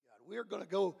we're going to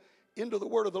go into the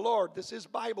Word of the Lord. This is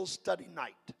Bible study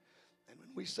night. And when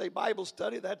we say Bible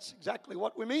study, that's exactly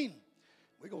what we mean.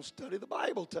 We're going to study the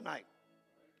Bible tonight.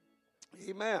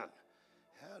 Amen.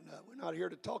 And we're not here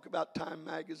to talk about Time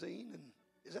Magazine. And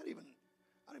is that even,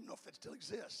 I don't even know if it still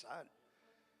exists.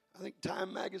 I think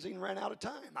Time Magazine ran out of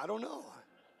time. I don't know.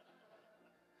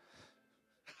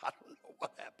 I don't know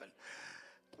what happened.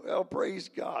 Well, praise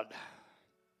God.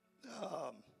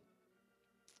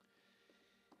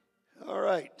 All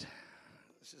right,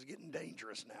 this is getting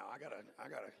dangerous now. I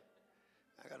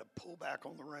gotta pull back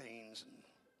on the reins. And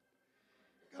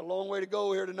got a long way to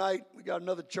go here tonight. We got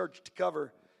another church to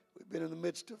cover. We've been in the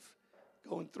midst of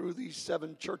going through these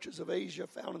 7 churches of Asia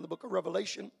found in the book of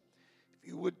Revelation. If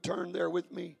you would turn there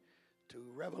with me to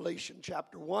Revelation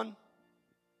chapter 1,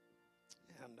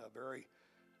 and the very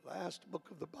last book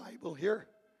of the Bible here.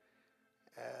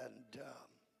 And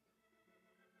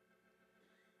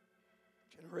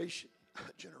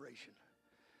generation.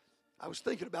 I was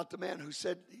thinking about the man who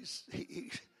said,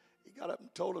 he got up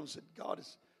and told him, said, God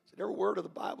has said every word of the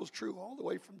Bible is true, all the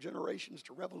way from generations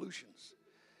to revolutions.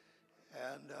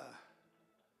 And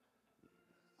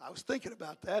I was thinking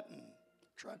about that and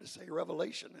tried to say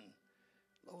revelation, and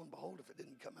lo and behold, if it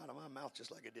didn't come out of my mouth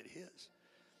just like it did his.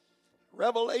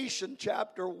 Revelation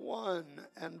chapter 1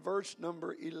 and verse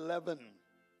number 11.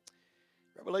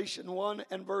 Revelation 1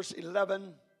 and verse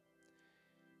 11,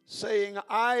 saying,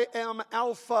 I am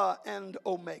Alpha and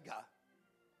Omega,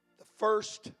 the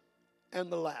first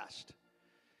and the last.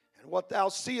 And what thou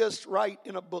seest, write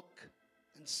in a book,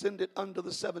 and send it unto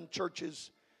the 7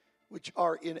 churches which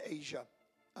are in Asia,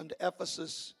 unto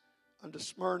Ephesus, unto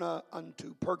Smyrna,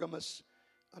 unto Pergamos,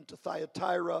 unto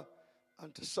Thyatira,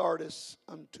 unto Sardis,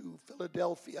 unto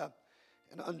Philadelphia,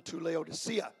 and unto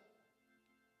Laodicea.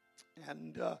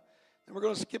 And then we're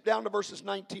going to skip down to verses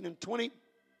 19 and 20.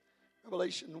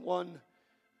 Revelation 1,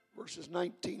 verses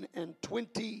 19 and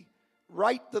 20.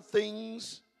 Write the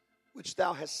things which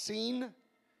thou hast seen,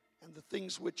 and the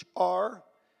things which are,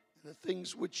 and the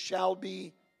things which shall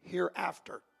be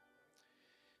hereafter.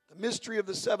 The mystery of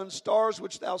the 7 stars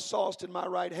which thou sawest in my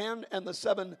right hand, and the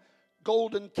 7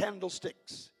 golden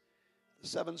candlesticks. The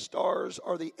 7 stars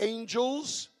are the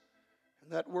angels,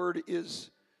 and that word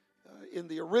is in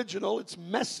the original, it's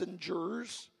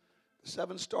messengers. The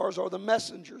 7 stars are the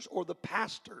messengers or the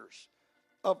pastors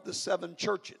of the 7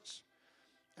 churches.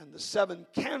 And the 7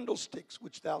 candlesticks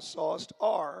which thou sawest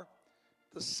are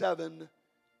the 7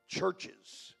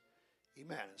 churches.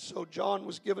 Amen. And so John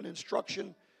was given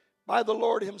instruction by the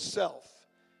Lord himself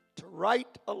to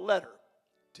write a letter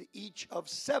to each of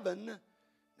 7.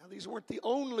 Now these weren't the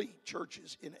only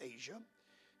churches in Asia,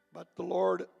 but the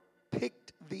Lord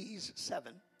picked these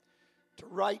 7 to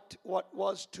write what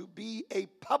was to be a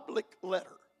public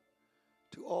letter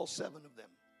to all 7 of them.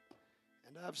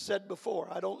 And I've said before,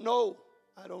 I don't know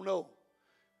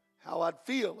how I'd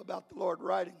feel about the Lord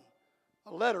writing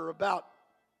a letter about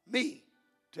me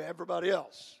to everybody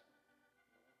else.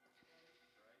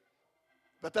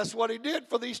 But that's what he did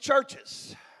for these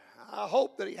churches. I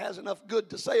hope that he has enough good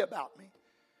to say about me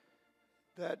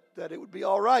that it would be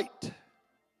all right.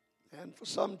 And for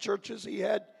some churches, he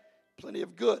had plenty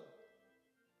of good.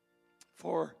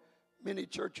 For many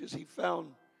churches, he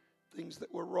found things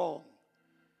that were wrong.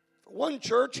 For one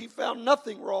church, he found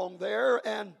nothing wrong there,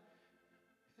 and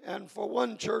for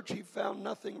one church, he found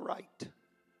nothing right.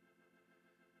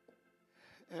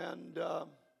 And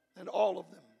all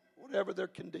of them, whatever their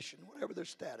condition, whatever their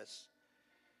status,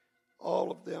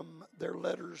 all of them, their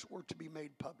letters were to be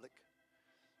made public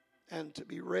and to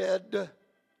be read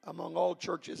among all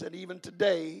churches. And even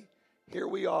today, here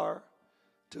we are,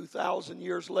 2,000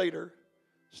 years later,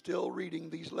 still reading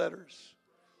these letters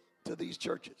to these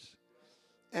churches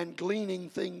and gleaning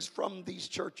things from these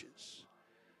churches.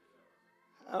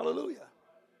 Hallelujah.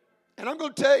 And I'm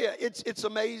going to tell you, it's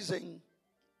amazing.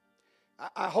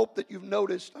 I hope that you've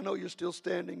noticed, I know you're still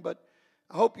standing, but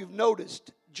I hope you've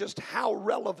noticed just how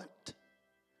relevant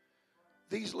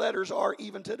these letters are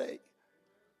even today.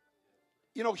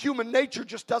 You know, human nature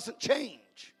just doesn't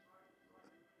change.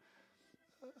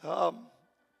 One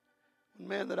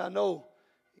man that I know,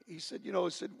 he said,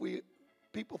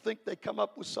 people think they come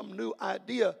up with some new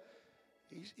idea.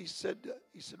 He said,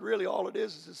 really all it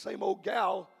is the same old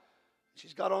gal.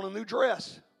 She's got on a new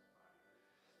dress.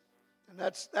 And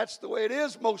that's the way it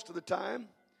is most of the time.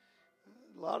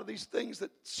 A lot of these things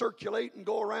that circulate and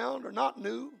go around are not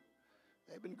new.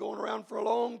 They've been going around for a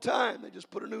long time. They just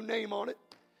put a new name on it,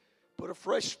 put a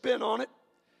fresh spin on it,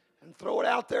 and throw it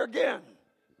out there again.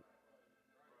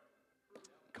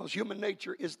 Because human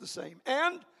nature is the same.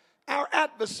 And our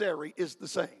adversary is the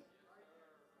same.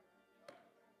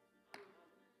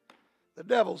 The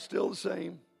devil's still the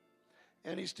same,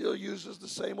 and he still uses the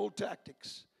same old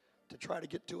tactics to try to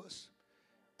get to us.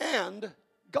 And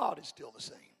God is still the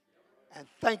same. And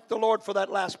thank the Lord for that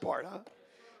last part, huh?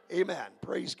 Amen.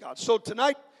 Praise God. So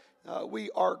tonight, we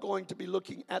are going to be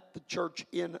looking at the church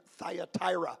in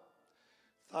Thyatira.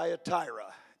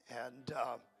 Thyatira. And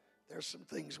there's some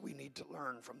things we need to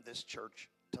learn from this church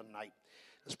tonight.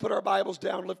 Let's put our Bibles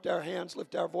down, lift our hands,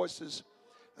 lift our voices.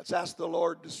 Let's ask the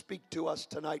Lord to speak to us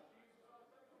tonight.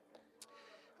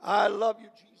 I love you,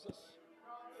 Jesus.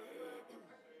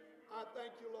 I thank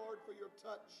you, Lord, for your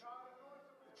touch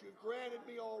that you've granted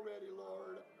me already,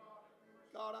 Lord.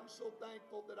 God, I'm so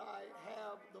thankful that I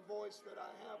have the voice that I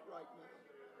have right now.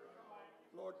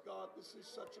 Lord God, this is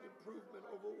such an improvement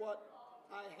over what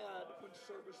I had when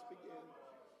service began.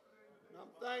 And I'm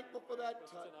thankful for that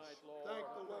touch. Thank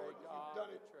the Lord that you've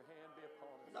done it.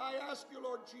 And I ask you,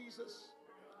 Lord Jesus,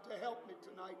 to help me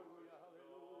tonight.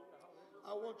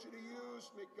 I want you to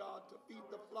use me, God, to feed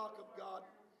the flock of God.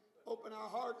 Open our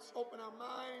hearts, open our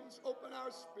minds, open our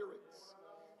spirits.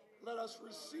 Let us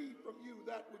receive from you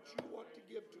that which you want to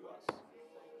give to us.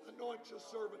 Anoint your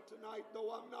servant tonight,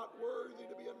 though I'm not worthy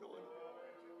to be anointed.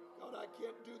 God, I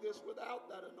can't do this without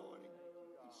that anointing.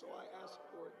 And so I ask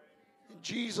for it. In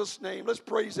Jesus' name, let's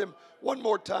praise him one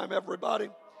more time,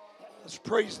 everybody. Let's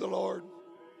praise the Lord.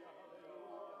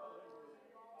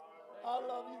 I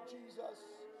love you, Jesus.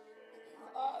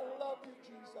 I love you,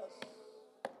 Jesus.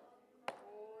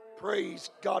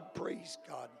 Praise God, praise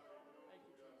God.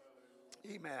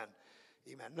 Amen.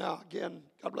 Amen. Now, again,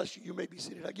 God bless you. You may be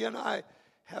seated. Again, I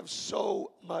have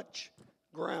so much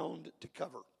ground to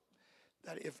cover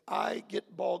that if I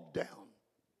get bogged down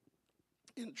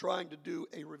in trying to do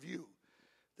a review,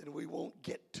 then we won't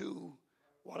get to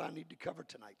what I need to cover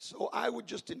tonight. So I would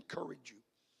just encourage you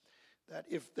that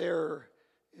if there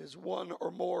is one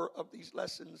or more of these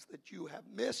lessons that you have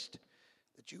missed,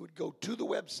 that you would go to the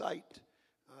website.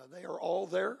 They are all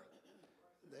there.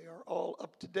 They are all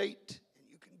up to date. And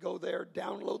you can go there,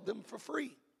 download them for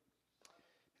free.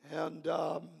 And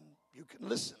you can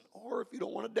listen. Or if you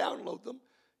don't want to download them,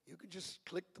 you can just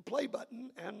click the play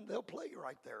button and they'll play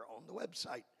right there on the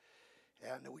website.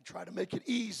 And we try to make it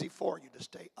easy for you to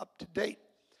stay up to date.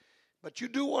 But you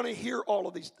do want to hear all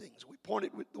of these things. We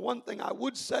pointed with the one thing I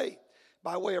would say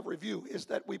by way of review is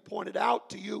that we pointed out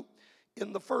to you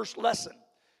in the first lesson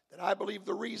that I believe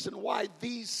the reason why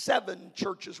these 7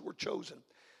 churches were chosen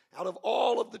out of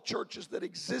all of the churches that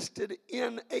existed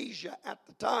in Asia at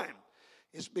the time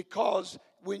is because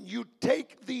when you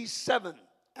take these 7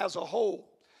 as a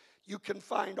whole, you can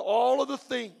find all of the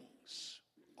things,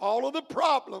 all of the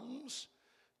problems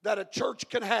that a church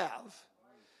can have,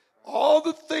 all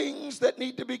the things that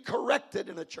need to be corrected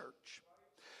in a church.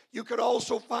 You can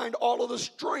also find all of the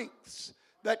strengths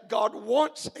that God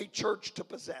wants a church to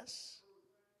possess.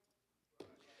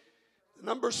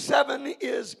 Number 7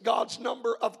 is God's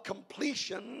number of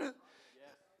completion.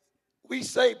 We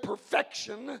say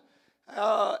perfection.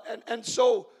 And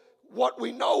so what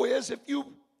we know is if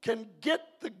you can get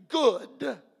the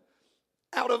good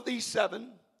out of these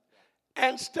 7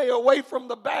 and stay away from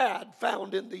the bad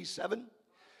found in these 7,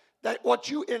 that what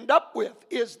you end up with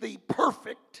is the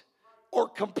perfect or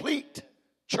complete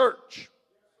church.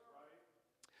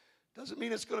 Doesn't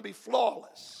mean it's going to be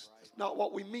flawless. That's not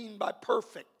what we mean by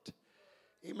perfect.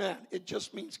 Amen. It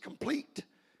just means complete.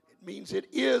 It means it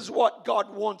is what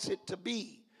God wants it to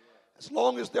be. As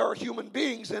long as there are human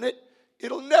beings in it,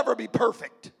 it'll never be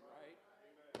perfect.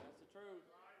 That's the truth.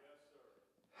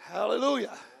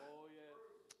 Hallelujah.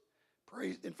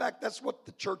 Praise. In fact, that's what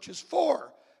the church is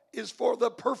for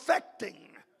the perfecting.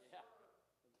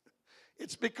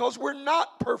 It's because we're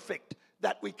not perfect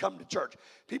that we come to church.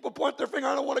 People point their finger,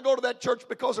 I don't want to go to that church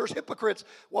because there's hypocrites.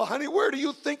 Well, honey, where do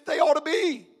you think they ought to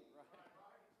be?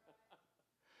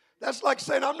 That's like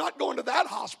saying, I'm not going to that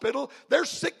hospital. There's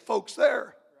sick folks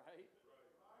there. Right.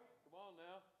 Come on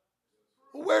now.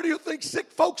 Well, where do you think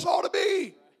sick folks ought to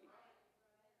be?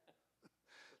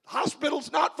 The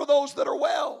hospital's not for those that are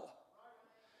well.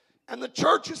 And the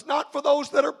church is not for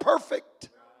those that are perfect.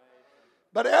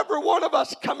 But every one of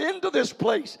us come into this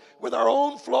place with our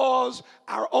own flaws,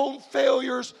 our own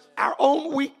failures, our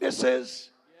own weaknesses,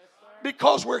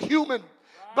 because we're human.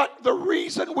 But the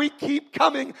reason we keep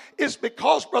coming is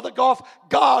because, Brother Goff,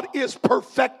 God is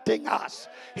perfecting us.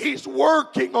 He's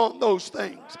working on those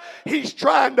things. He's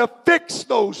trying to fix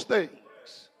those things.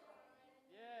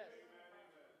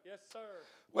 Yes, sir.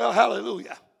 Well,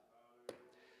 hallelujah.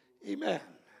 Amen.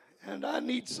 And I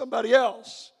need somebody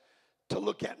else to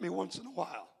look at me once in a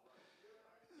while.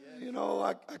 You know,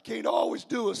 I can't always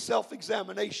do a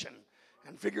self-examination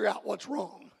and figure out what's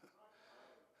wrong.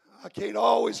 I can't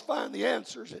always find the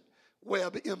answers at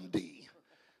WebMD.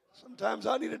 Sometimes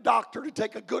I need a doctor to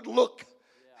take a good look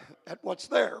at what's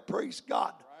there. Praise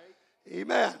God.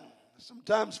 Amen.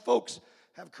 Sometimes folks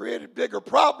have created bigger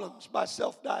problems by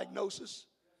self-diagnosis,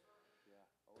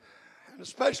 and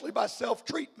especially by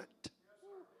self-treatment.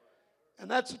 And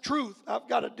that's the truth. I've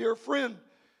got a dear friend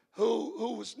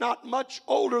who was not much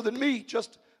older than me,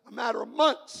 just a matter of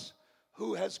months,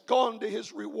 who has gone to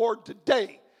his reward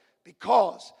today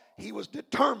because he was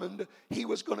determined he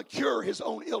was going to cure his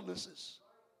own illnesses.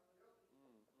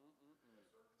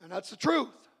 And that's the truth.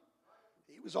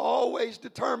 He was always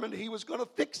determined he was going to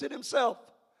fix it himself.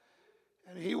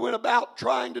 And he went about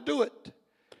trying to do it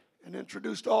and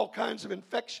introduced all kinds of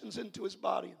infections into his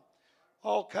body and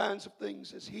all kinds of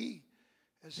things as he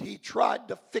tried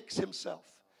to fix himself.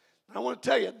 And I want to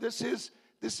tell you, this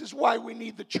is why we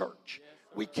need the church.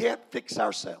 We can't fix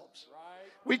ourselves.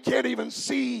 We can't even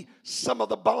see some of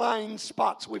the blind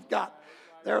spots we've got.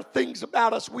 There are things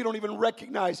about us we don't even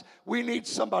recognize. We need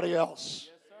somebody else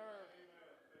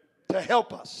to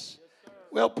help us.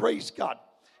 Well, praise God.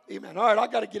 Amen. All right, I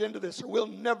got to get into this or we'll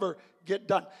never get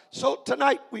done. So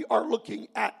tonight we are looking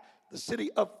at the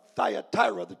city of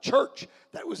Thyatira, the church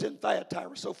that was in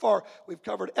Thyatira. So far we've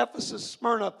covered Ephesus,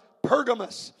 Smyrna,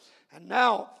 Pergamos, and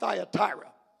now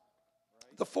Thyatira,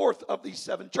 the fourth of these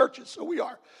seven churches. So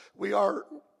we are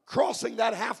crossing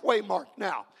that halfway mark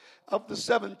now of the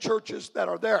seven churches that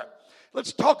are there.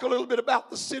 Let's talk a little bit about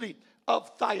the city of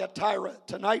Thyatira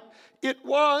tonight. It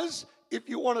was, if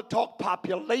you want to talk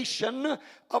population,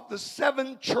 of the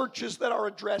seven churches that are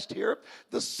addressed here,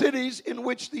 the cities in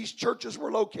which these churches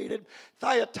were located,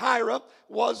 Thyatira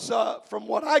was, from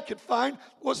what I could find,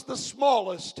 was the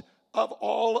smallest of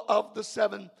all of the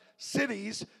seven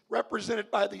cities represented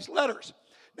by these letters.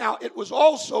 Now, it was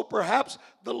also perhaps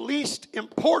the least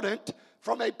important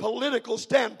from a political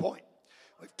standpoint.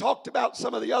 We've talked about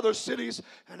some of the other cities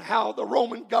and how the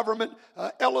Roman government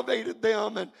elevated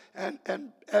them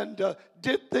and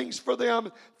did things for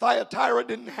them. Thyatira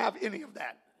didn't have any of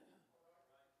that.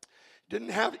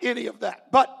 Didn't have any of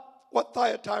that. But what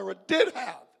Thyatira did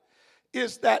have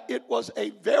is that it was a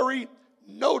very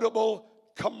notable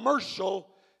commercial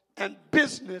and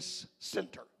business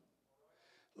center.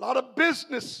 A lot of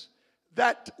business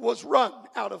that was run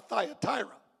out of Thyatira.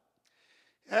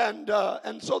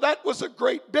 And so that was a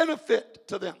great benefit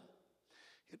to them.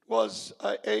 It was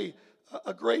a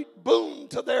great boon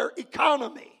to their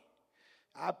economy.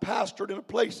 I pastored in a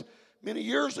place many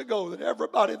years ago that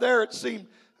everybody there, it seemed,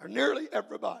 or nearly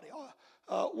everybody,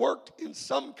 worked in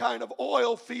some kind of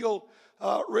oil field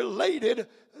related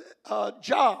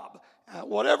job.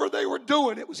 Whatever they were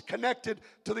doing, it was connected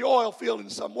to the oil field in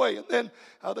some way. And then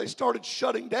they started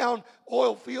shutting down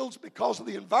oil fields because of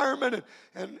the environment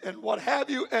and what have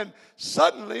you. And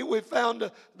suddenly we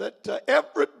found that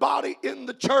everybody in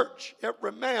the church,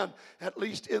 every man at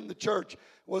least in the church,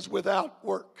 was without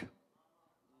work.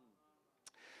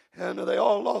 And they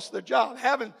all lost their job.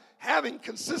 Having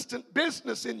consistent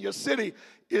business in your city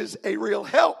is a real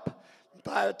help.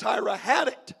 Thyatira had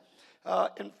it.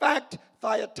 In fact,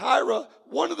 Thyatira,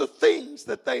 one of the things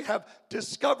that they have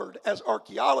discovered as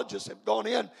archaeologists have gone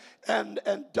in and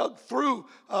dug through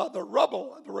the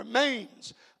rubble, the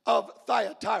remains of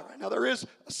Thyatira. Now, there is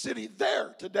a city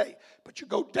there today, but you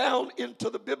go down into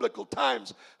the biblical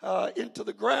times, into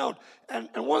the ground, and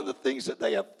one of the things that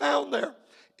they have found there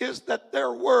is that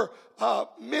there were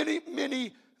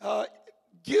many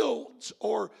guilds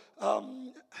or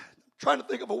trying to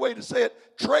think of a way to say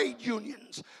it, trade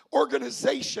unions,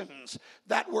 organizations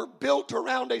that were built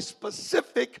around a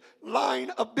specific line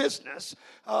of business.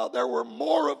 There were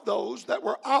more of those that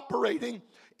were operating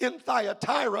in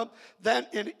Thyatira than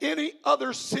in any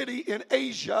other city in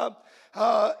Asia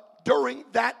during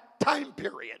that time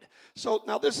period. So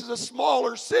now this is a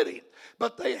smaller city,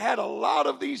 but they had a lot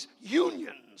of these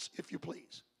unions, if you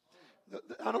please.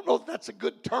 I don't know if that's a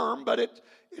good term, but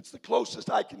it's the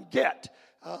closest I can get.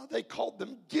 They called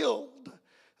them guild.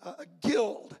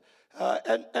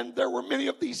 And there were many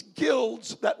of these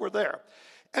guilds that were there.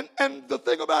 And the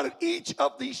thing about it, each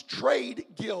of these trade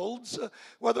guilds,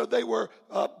 whether they were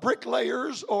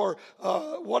bricklayers or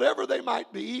whatever they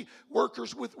might be,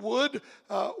 workers with wood,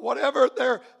 whatever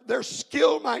their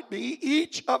skill might be,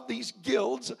 each of these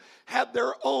guilds had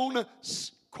their own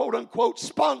quote-unquote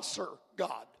sponsor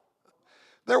god.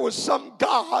 There was some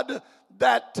god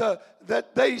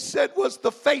that they said was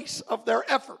the face of their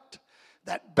effort,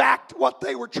 that backed what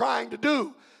they were trying to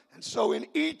do. And so in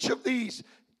each of these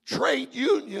trade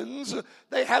unions,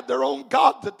 they had their own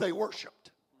god that they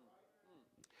worshiped.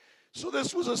 So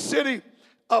this was a city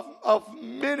of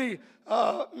many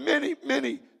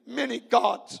many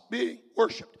gods being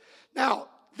worshiped. Now,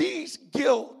 these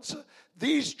guilds,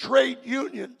 these trade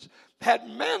unions, had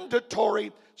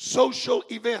mandatory social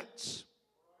events.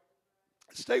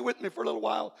 Stay with me for a little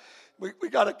while. We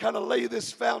got to kind of lay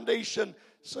this foundation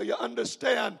so you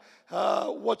understand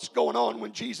what's going on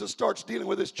when Jesus starts dealing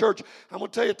with his church. I'm going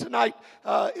to tell you tonight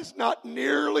is not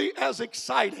nearly as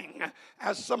exciting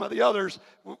as some of the others.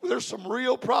 There's some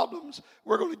real problems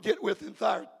we're going to get with in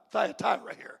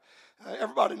Thyatira here.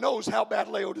 Everybody knows how bad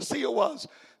Laodicea was,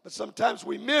 but sometimes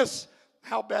we miss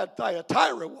how bad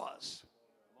Thyatira was.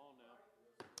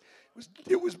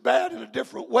 It was bad in a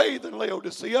different way than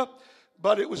Laodicea,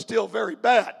 but it was still very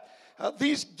bad.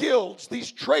 These guilds,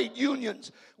 these trade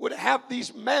unions would have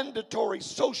these mandatory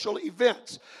social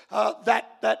events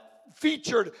that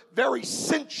featured very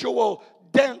sensual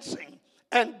dancing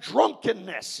and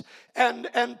drunkenness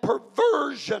and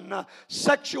perversion,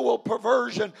 sexual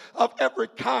perversion of every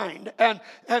kind. And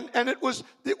it was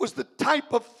the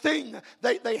type of thing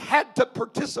they had to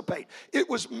participate. It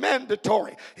was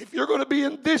mandatory. If you're going to be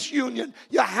in this union,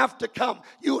 you have to come.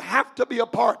 You have to be a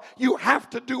part. You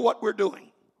have to do what we're doing.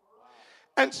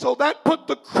 And so that put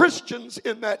the Christians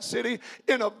in that city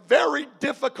in a very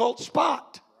difficult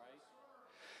spot.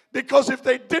 Because if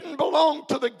they didn't belong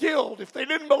to the guild, if they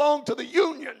didn't belong to the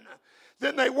union,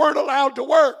 then they weren't allowed to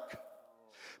work.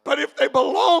 But if they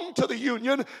belonged to the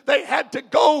union, they had to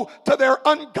go to their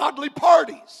ungodly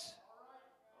parties.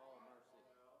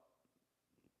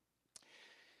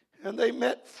 And they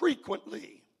met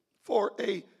frequently for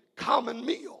a common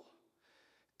meal.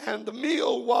 And the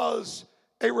meal was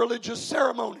a religious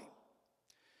ceremony.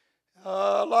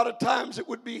 A lot of times it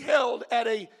would be held at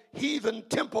a heathen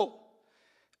temple.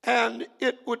 And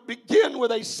it would begin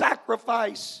with a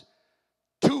sacrifice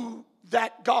to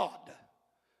that god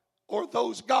or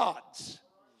those gods.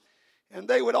 And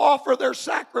they would offer their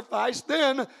sacrifice.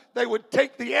 Then they would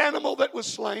take the animal that was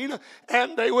slain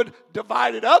and they would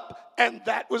divide it up, and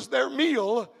that was their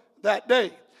meal that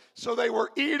day. So they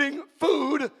were eating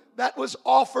food that was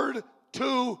offered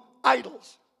to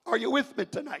idols. Are you with me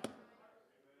tonight?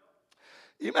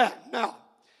 Amen. Now,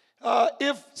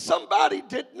 if somebody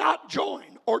did not join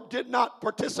or did not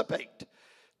participate,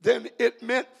 then it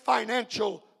meant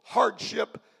financial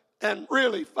hardship and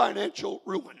really financial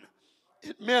ruin.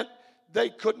 It meant they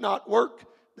could not work.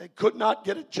 They could not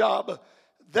get a job.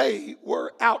 They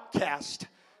were outcast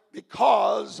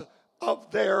because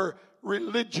of their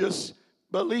religious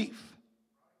belief.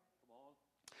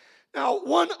 Now,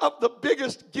 one of the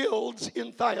biggest guilds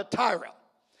in Thyatira,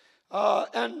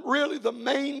 and really the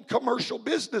main commercial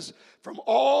business from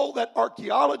all that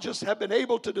archaeologists have been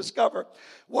able to discover,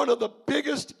 one of the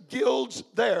biggest guilds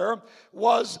there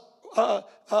was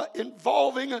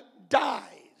involving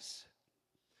dyes.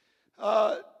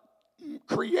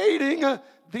 Creating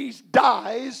these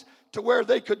dyes to where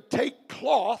they could take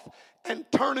cloth and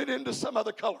turn it into some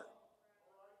other color.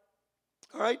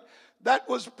 All right? That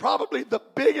was probably the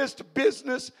biggest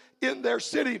business in their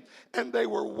city, and they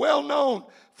were well known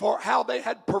for how they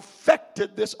had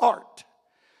perfected this art.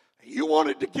 You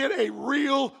wanted to get a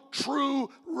real, true,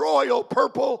 royal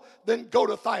purple, then go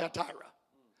to Thyatira.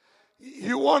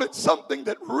 You wanted something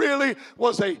that really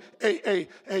was a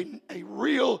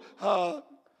real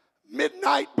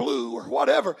midnight blue or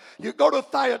whatever. You go to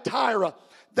Thyatira.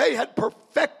 They had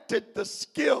perfected the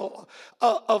skill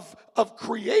of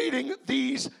creating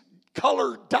these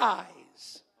colored dyes.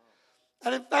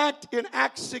 And in fact, in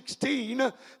Acts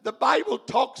 16, the Bible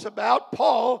talks about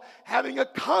Paul having a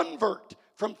convert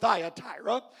from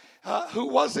Thyatira who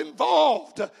was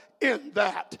involved in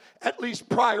that, at least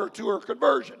prior to her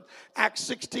conversion. Acts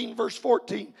 16, verse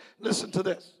 14. Listen to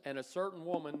this. And a certain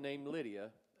woman named Lydia,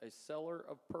 a seller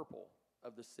of purple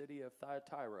of the city of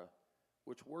Thyatira,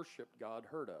 which worshipped God,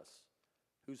 heard us,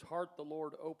 whose heart the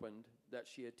Lord opened, that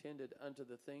she attended unto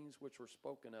the things which were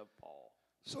spoken of Paul.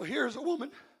 So here's a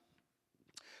woman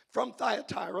from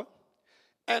Thyatira,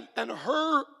 and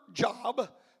her job,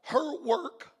 her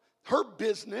work, her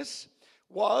business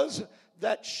was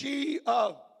that she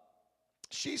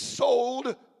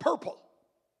sold purple.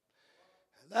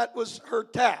 That was her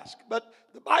task. But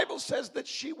the Bible says that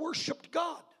she worshiped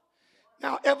God.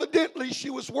 Now, evidently, she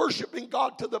was worshiping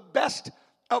God to the best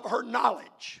of her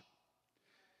knowledge.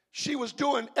 She was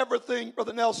doing everything,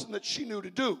 Brother Nelson, that she knew to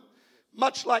do.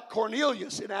 Much like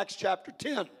Cornelius in Acts chapter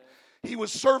 10. He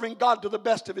was serving God to the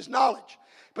best of his knowledge.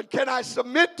 But can I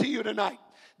submit to you tonight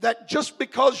that just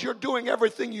because you're doing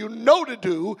everything you know to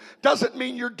do doesn't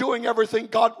mean you're doing everything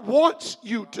God wants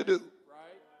you to do.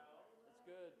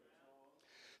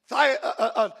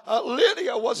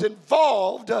 Lydia was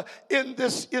involved in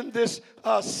this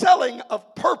selling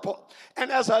of purple.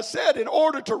 And as I said, in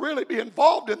order to really be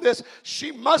involved in this,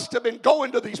 she must have been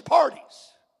going to these parties.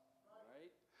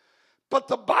 But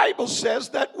the Bible says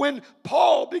that when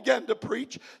Paul began to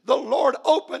preach, the Lord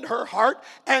opened her heart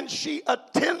and she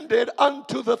attended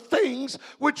unto the things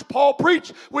which Paul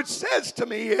preached, which says to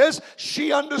me is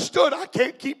she understood I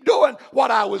can't keep doing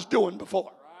what I was doing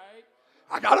before.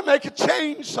 I got to make a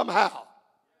change somehow.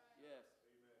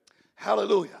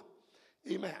 Hallelujah.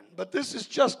 Amen. But this is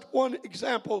just one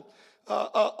example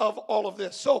of all of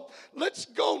this. So let's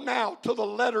go now to the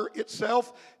letter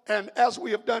itself. And as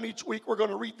we have done each week, we're going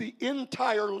to read the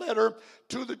entire letter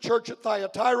to the church at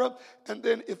Thyatira. And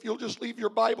then if you'll just leave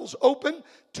your Bibles open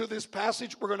to this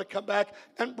passage, we're going to come back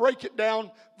and break it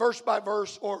down verse by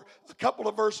verse or a couple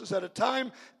of verses at a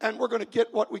time. And we're going to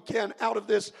get what we can out of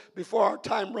this before our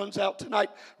time runs out tonight.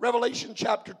 Revelation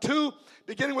chapter 2,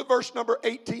 beginning with verse number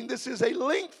 18. This is a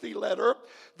lengthy letter.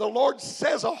 The Lord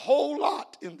says a whole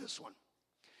lot in this one.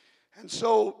 And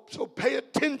so pay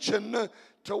attention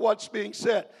to what's being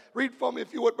said. Read for me,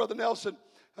 if you would, Brother Nelson,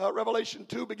 Revelation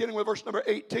 2, beginning with verse number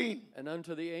 18. And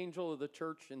unto the angel of the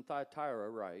church in Thyatira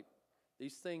write,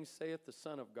 These things saith the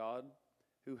Son of God,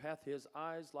 who hath his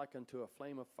eyes like unto a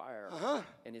flame of fire,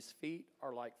 and his feet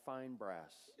are like fine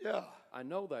brass. Yeah. I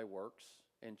know thy works,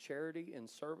 and charity, and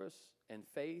service, and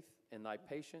faith, and thy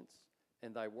patience,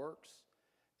 and thy works,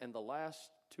 and the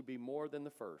last to be more than the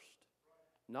first.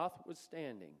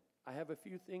 Notwithstanding, I have a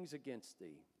few things against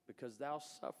thee, because thou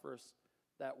sufferest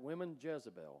that woman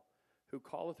Jezebel, who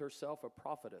calleth herself a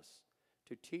prophetess,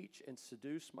 to teach and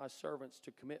seduce my servants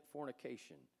to commit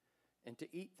fornication, and to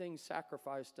eat things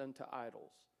sacrificed unto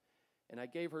idols. And I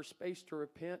gave her space to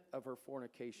repent of her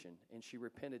fornication, and she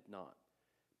repented not.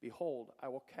 Behold, I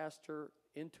will cast her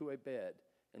into a bed,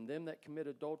 and them that commit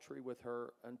adultery with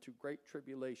her unto great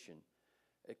tribulation,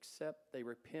 except they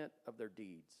repent of their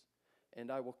deeds. And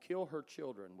I will kill her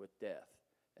children with death.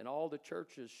 And all the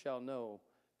churches shall know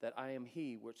that I am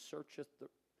he which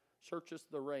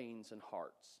searcheth the reins and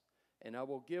hearts. And I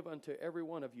will give unto every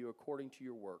one of you according to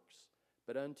your works.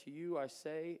 But unto you I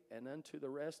say, and unto the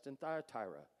rest in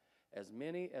Thyatira, as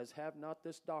many as have not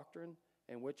this doctrine,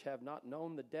 and which have not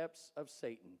known the depths of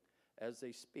Satan, as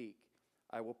they speak,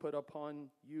 I will put upon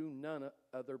you none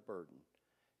other burden,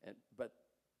 but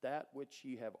that which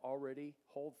ye have already,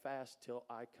 hold fast till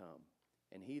I come.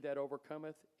 And he that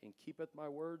overcometh and keepeth my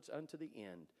words unto the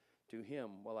end, to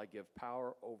him will I give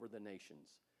power over the nations.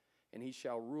 And he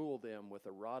shall rule them with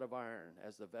a rod of iron,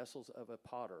 as the vessels of a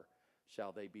potter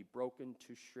shall they be broken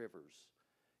to shrivers,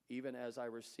 even as I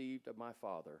received of my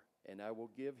Father. And I will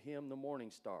give him the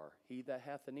morning star. He that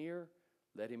hath an ear,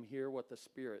 let him hear what the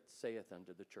Spirit saith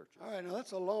unto the churches. All right, now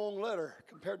that's a long letter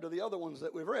compared to the other ones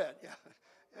that we've read. Yeah,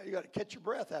 you got to catch your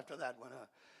breath after that one.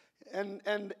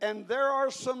 And there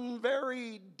are some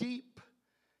very deep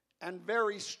and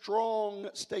very strong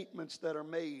statements that are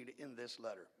made in this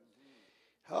letter.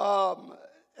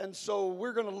 And so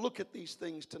we're going to look at these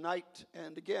things tonight.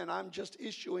 And again, I'm just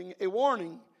issuing a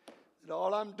warning that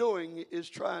all I'm doing is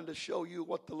trying to show you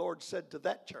what the Lord said to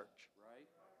that church. Right?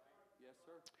 Yes,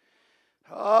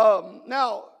 sir.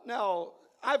 Now,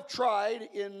 I've tried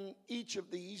in each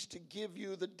of these to give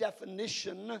you the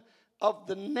definition of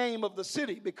the name of the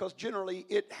city, because generally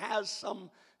it has some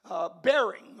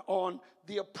bearing on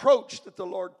the approach that the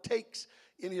Lord takes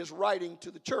in his writing to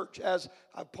the church. As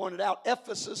I pointed out,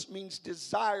 Ephesus means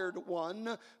desired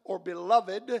one or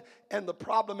beloved, and the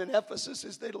problem in Ephesus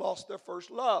is they lost their first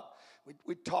love.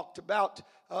 We talked about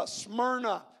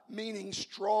Smyrna, meaning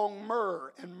strong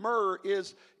myrrh, and myrrh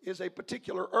is a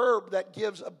particular herb that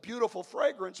gives a beautiful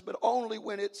fragrance, but only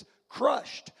when it's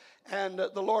crushed. And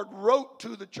the Lord wrote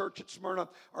to the church at Smyrna,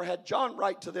 or had John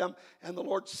write to them, and the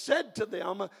Lord said to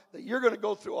them that you're going to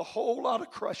go through a whole lot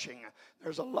of crushing.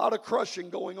 There's a lot of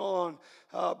crushing going on,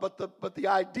 but the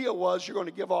idea was you're going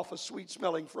to give off a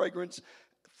sweet-smelling fragrance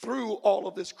through all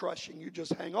of this crushing. You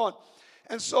just hang on.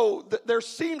 And so there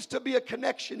seems to be a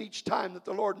connection each time that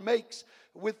the Lord makes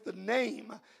with the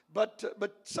name. But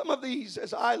some of these,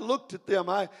 as I looked at them,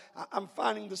 I'm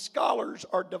finding the scholars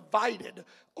are divided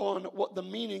on what the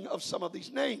meaning of some of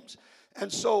these names.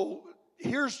 And so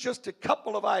here's just a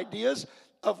couple of ideas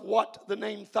of what the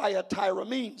name Thyatira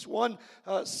means. One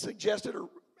suggested, or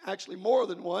actually more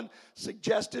than one,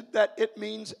 suggested that it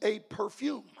means a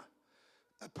perfume.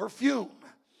 A perfume.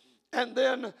 And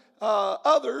then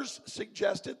others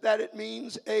suggested that it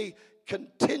means a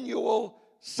continual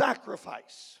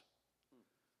sacrifice.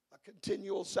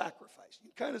 Continual sacrifice.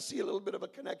 You kind of see a little bit of a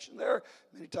connection there.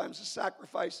 Many times the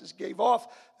sacrifices gave off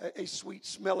a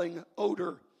sweet-smelling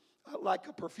odor like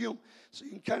a perfume. So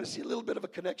you can kind of see a little bit of a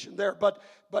connection there. But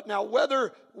now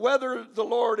whether the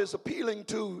Lord is appealing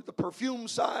to the perfume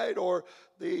side or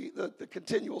the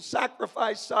continual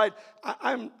sacrifice side,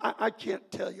 I can't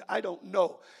tell you. I don't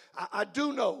know. I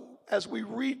do know, as we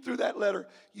read through that letter,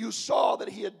 you saw that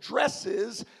he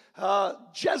addresses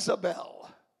Jezebel.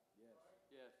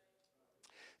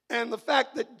 And the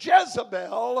fact that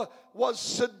Jezebel was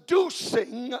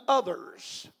seducing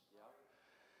others.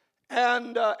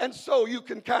 And so you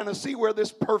can kind of see where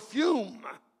this perfume,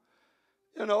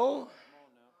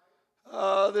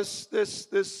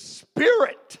 this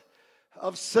spirit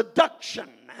of seduction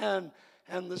and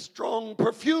the strong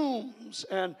perfumes,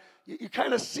 and you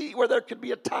kind of see where there could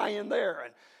be a tie in there.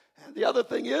 And the other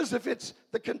thing is, if it's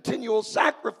the continual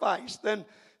sacrifice, then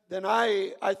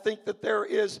I think that there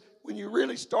is, when you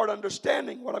really start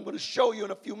understanding what I'm going to show you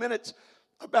in a few minutes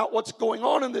about what's going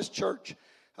on in this church,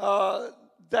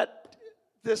 that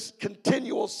this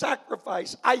continual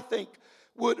sacrifice, I think,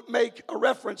 would make a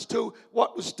reference to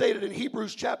what was stated in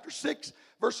Hebrews chapter 6,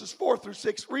 verses 4 through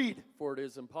 6. Read. For it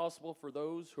is impossible for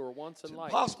those who were once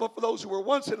enlightened. Impossible for those who were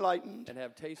once enlightened. And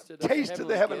have tasted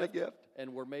the heavenly gift.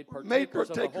 And were made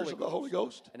partakers of the Holy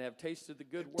Ghost. And have tasted the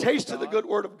good word tasted of God. the good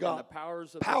word of God. And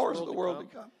the powers of the world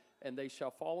to come. And they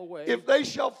shall fall away. If they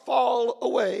shall fall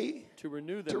away, to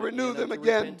renew them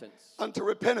again unto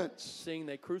repentance. Seeing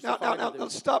they crucified. Now,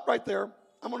 let's stop right there.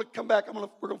 I'm going to come back.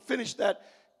 We're going to finish that.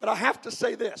 But I have to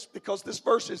say this, because this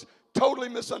verse is totally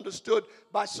misunderstood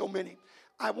by so many.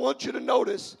 I want you to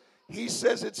notice, he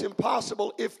says it's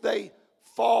impossible if they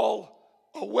fall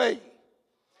away,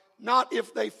 not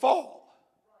if they fall.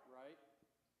 Right.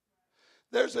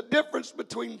 There's a difference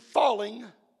between falling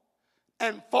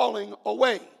and falling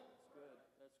away.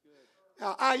 That's good.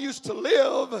 Now, I used to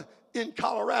live in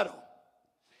Colorado.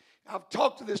 I've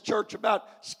talked to this church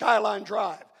about Skyline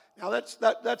Drive. Now,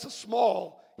 that's a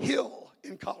small hill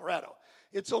in Colorado.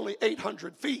 It's only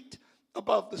 800 feet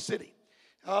above the city.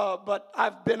 But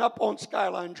I've been up on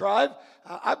Skyline Drive.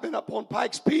 I've been up on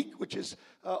Pikes Peak, which is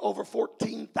over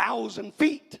 14,000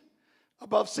 feet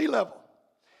above sea level.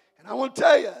 And I want to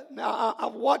tell you, now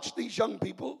I've watched these young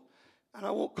people, and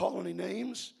I won't call any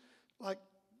names, like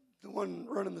the one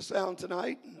running the sound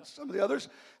tonight and some of the others.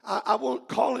 I won't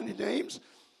call any names.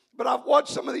 But I've watched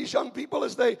some of these young people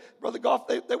as Brother Goff,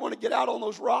 they want to get out on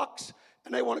those rocks,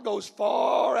 and they want to go as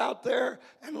far out there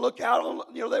and look out on,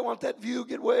 they want that view,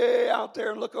 get way out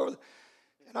there and look over.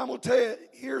 And I'm going to tell you,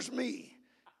 here's me.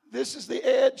 This is the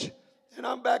edge, and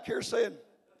I'm back here saying,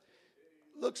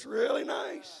 looks really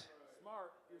nice.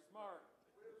 Smart, you're smart.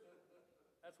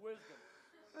 That's wisdom.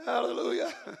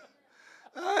 Hallelujah.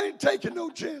 I ain't taking no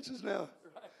chances now.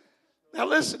 Now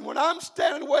listen, when I'm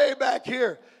standing way back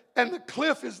here, and the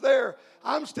cliff is there,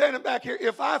 I'm standing back here.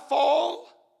 If I fall,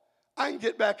 I can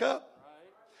get back up.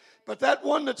 But that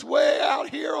one that's way out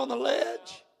here on the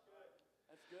ledge,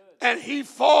 and he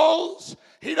falls,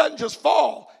 he doesn't just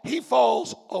fall, he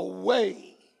falls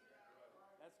away.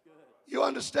 You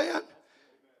understand?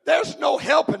 There's no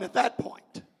helping at that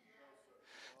point.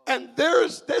 And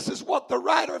this is what the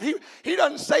writer, he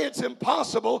doesn't say it's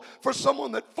impossible for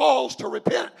someone that falls to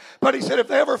repent, but he said if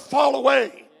they ever fall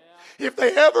away, if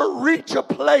they ever reach a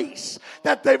place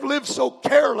that they've lived so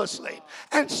carelessly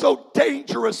and so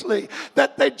dangerously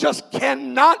that they just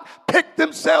cannot pick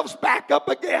themselves back up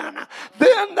again,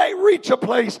 then they reach a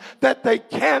place that they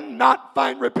cannot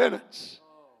find repentance.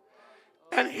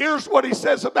 And here's what he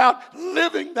says about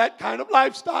living that kind of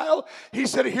lifestyle. He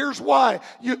said, here's why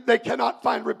they cannot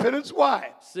find repentance.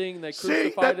 Why? Seeing they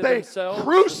crucify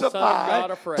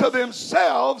to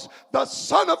themselves the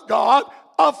Son of God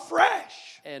afresh.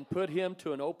 And put him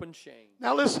to an open shame.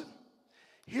 Now listen,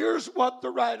 here's what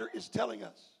the writer is telling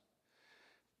us.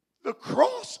 The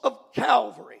cross of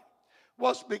Calvary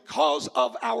was because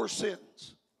of our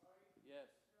sins. Yes.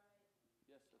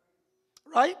 Yes, sir.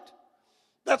 Right?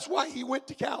 That's why he went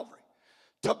to Calvary,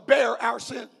 to bear our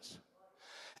sins.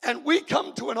 And we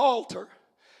come to an altar,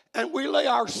 and we lay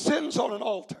our sins on an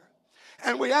altar,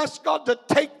 and we ask God to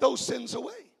take those sins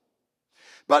away.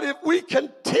 But if we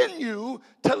continue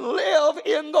to live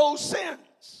in those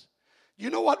sins, you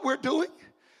know what we're doing?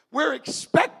 We're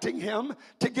expecting him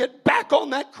to get back on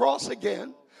that cross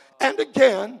again and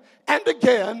again and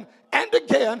again and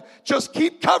again. Just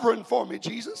keep covering for me,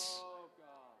 Jesus.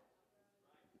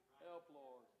 Help,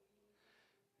 Lord.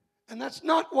 And that's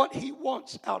not what he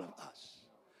wants out of us.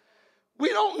 We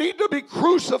don't need to be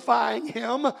crucifying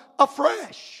him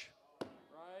afresh.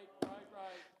 Right.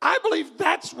 I believe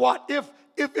that's what,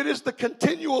 if it is the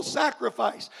continual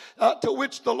sacrifice to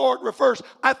which the Lord refers,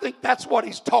 I think that's what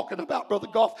he's talking about, Brother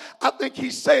Goff. I think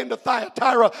he's saying to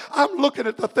Thyatira, I'm looking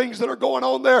at the things that are going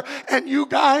on there, and you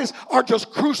guys are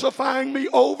just crucifying me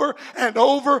over and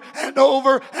over and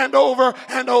over and over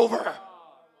and over.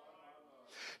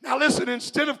 Now listen,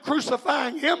 instead of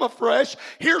crucifying him afresh,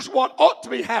 here's what ought to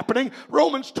be happening.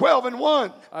 Romans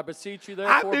 12:1. I beseech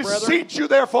you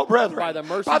therefore, brethren,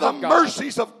 by the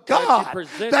mercies of God,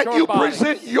 that you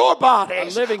present your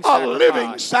bodies a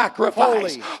living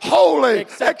sacrifice, holy,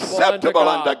 acceptable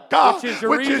unto God,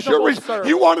 which is your reason.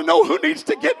 You want to know who needs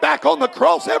to get back on the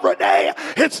cross every day?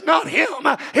 It's not him,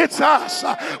 it's us.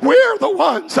 We're the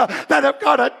ones that have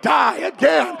got to die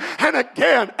again and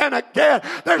again and again.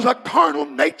 There's a carnal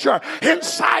nature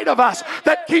inside of us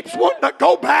that keeps wanting to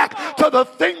go back to the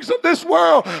things of this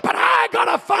world, but I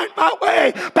gotta find my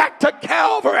way back to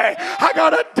Calvary. I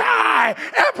gotta die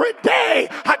every day.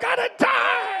 I gotta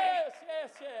die.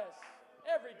 Yes,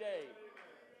 every day.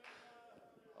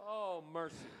 Oh,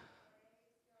 mercy.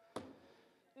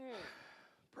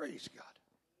 Praise God.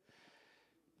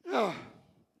 Oh,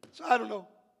 so I don't know.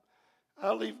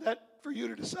 I'll leave that for you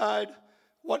to decide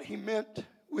what he meant,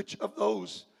 which of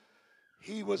those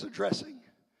he was addressing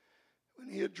when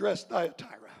he addressed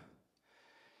Thyatira.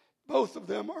 Both of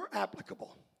them are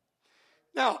applicable.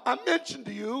 Now, I mentioned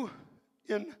to you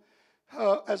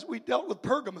as we dealt with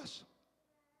Pergamos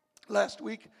last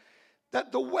week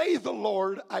that the way the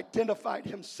Lord identified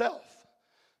himself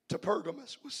to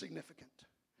Pergamos was significant.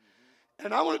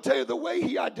 And I want to tell you the way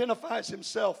he identifies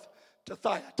himself to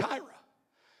Thyatira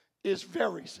is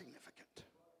very significant.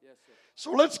 Yes, sir.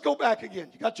 So let's go back again.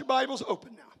 You got your Bibles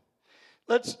open now.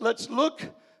 Let's look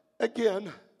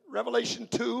again, Revelation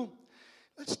 2.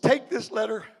 Let's take this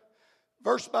letter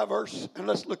verse by verse and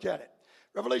let's look at it.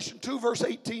 Revelation 2 verse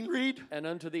 18, read. And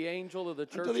unto the angel of the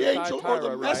church of Thyatira, or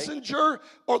the messenger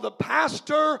or the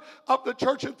pastor of the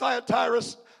church in Thyatira,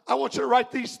 I want you to write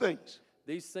these things.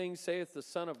 These things saith the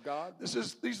Son of God. These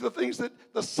are the things that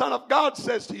the Son of God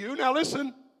says to you. Now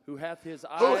listen. Who hath his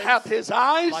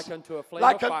eyes like unto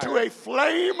a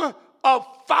flame of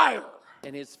fire.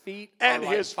 And his feet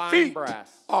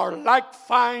are like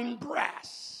fine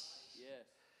brass. Yes.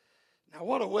 Now,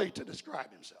 what a way to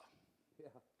describe himself. Yeah.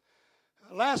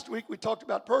 Last week we talked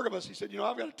about Pergamos. He said,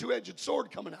 I've got a two-edged sword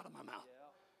coming out of my mouth.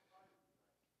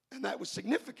 Yeah. And that was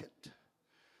significant.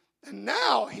 And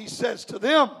now he says to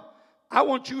them, I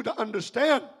want you to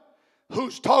understand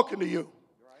who's talking to you.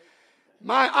 Right.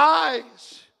 My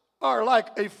eyes are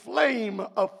like a flame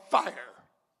of fire.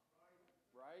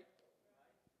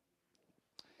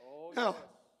 Now,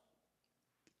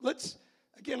 let's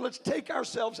take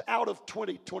ourselves out of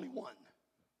 2021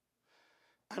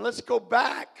 and let's go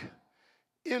back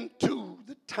into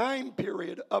the time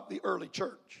period of the early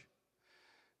church.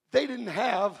 They didn't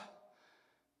have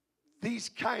these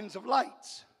kinds of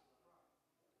lights.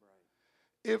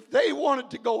 If they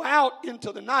wanted to go out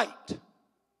into the night,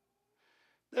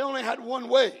 they only had one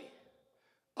way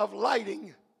of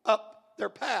lighting up their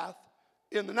path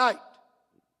in the night.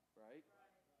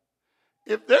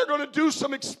 If they're going to do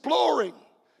some exploring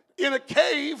in a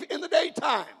cave in the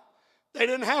daytime, they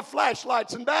didn't have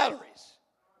flashlights and batteries.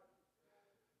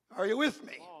 Are you with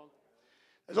me?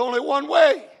 There's only one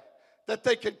way that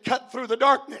they could cut through the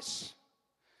darkness,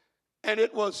 and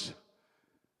it was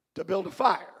to build a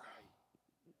fire.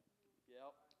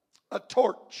 A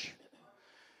torch.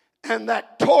 And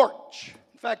that torch,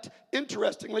 in fact,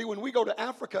 interestingly, when we go to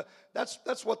Africa,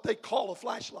 that's what they call a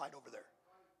flashlight over there.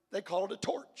 They call it a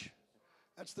torch.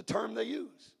 That's the term they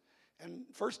use. And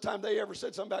first time they ever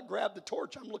said something about grab the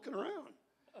torch, I'm looking around.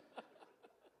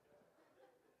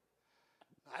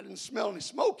 I didn't smell any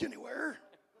smoke anywhere.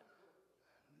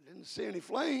 Didn't see any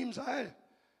flames. I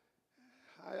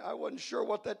wasn't sure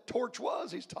what that torch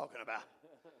was he's talking about.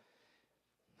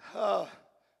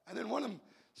 And then one of them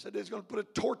said they was going to put a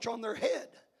torch on their head.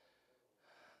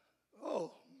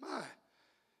 Oh, my.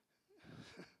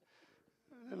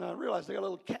 And I realized they got a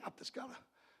little cap that's got a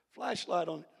flashlight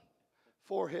on it,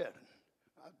 forehead.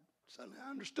 Suddenly I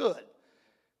understood.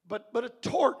 But a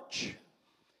torch.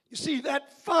 You see,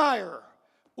 that fire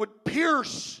would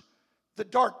pierce the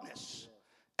darkness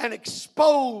and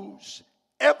expose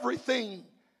everything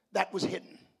that was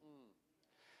hidden.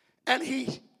 And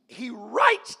he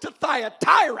writes to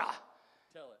Thyatira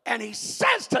and he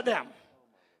says to them,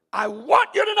 I want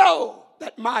you to know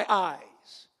that my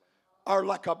eyes are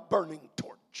like a burning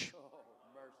torch.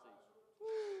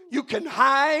 You can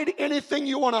hide anything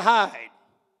you want to hide,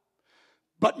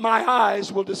 but my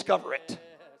eyes will discover it.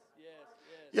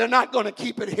 You're not going to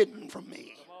keep it hidden from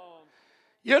me.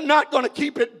 You're not going to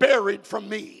keep it buried from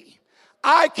me.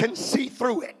 I can see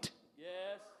through it. Yes.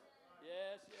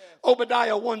 Yes. Yes.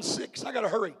 Obadiah 1:6. I got to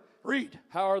hurry. Read.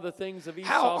 How are the things of Esau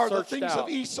How are the searched things out? of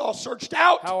Esau searched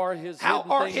out? How are his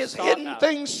hidden sought out?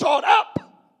 things sought up? I'm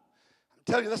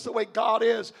telling you, that's the way God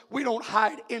is. We don't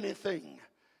hide anything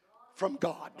from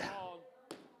God.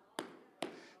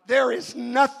 There is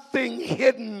nothing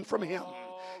hidden from Him.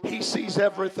 He sees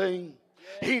everything.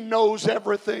 He knows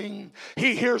everything.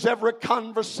 He hears every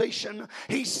conversation.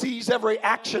 He sees every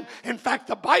action. In fact,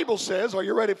 the Bible says, are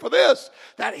you ready for this?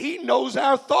 That He knows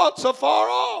our thoughts afar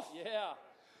off. Yeah.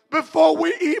 Before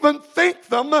we even think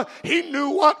them, He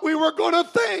knew what we were going to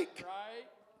think. Right.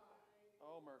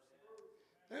 Oh, mercy.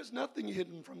 There's nothing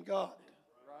hidden from God.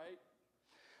 Right.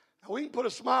 Now, we can put a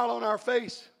smile on our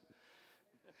face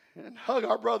and hug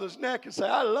our brother's neck and say,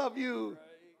 I love you. Right.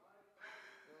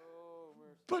 Oh,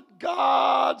 mercy. But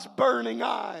God's burning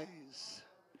eyes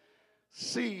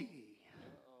see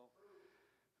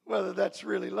whether that's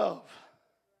really love,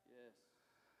 Yes.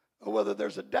 or whether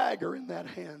there's a dagger in that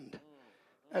hand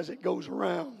as it goes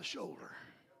around the shoulder.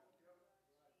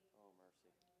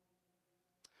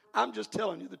 I'm just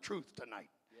telling you the truth tonight.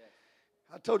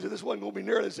 I told you this wasn't going to be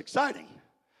nearly as exciting,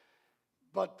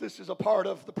 but this is a part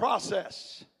of the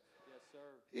process. Yes, sir.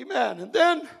 Amen. And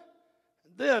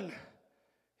then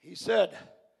he said,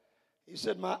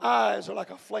 my eyes are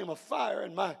like a flame of fire,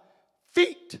 and my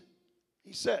feet,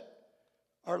 he said,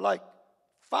 are like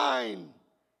fine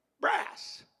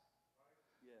brass.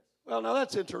 Yes. Well, now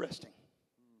that's interesting.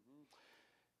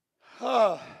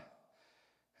 I'm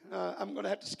going to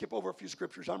have to skip over a few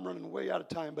scriptures. I'm running way out of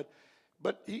time.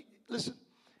 But listen,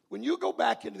 when you go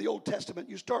back into the Old Testament,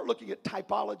 you start looking at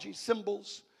typology,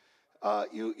 symbols.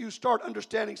 You start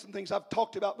understanding some things I've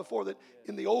talked about before, that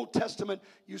in the Old Testament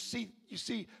you see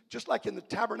just like in the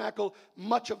tabernacle,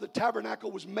 much of the tabernacle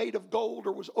was made of gold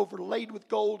or was overlaid with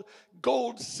gold.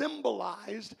 Gold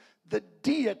symbolized the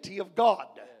deity of God.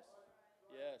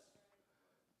 Yes.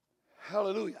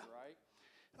 Hallelujah.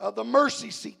 Right. The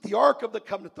mercy seat, the Ark of the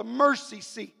Covenant, the mercy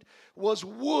seat was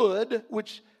wood,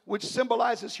 which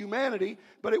symbolizes humanity,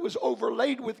 but it was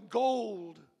overlaid with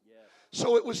gold.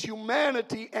 So it was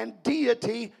humanity and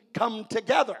deity come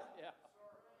together.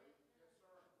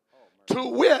 Yeah. To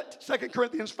wit, 2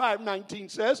 Corinthians 5:19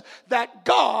 says that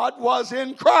God was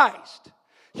in Christ.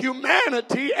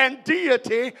 Humanity and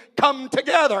deity come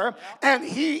together, and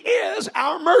He is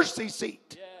our mercy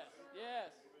seat. Yes.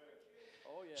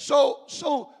 Oh, yes.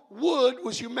 So wood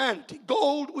was humanity.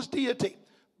 Gold was deity.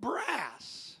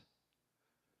 Brass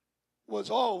was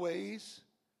always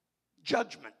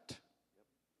judgment.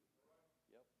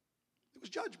 It was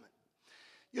judgment.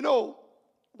 You know,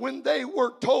 when they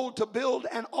were told to build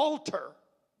an altar,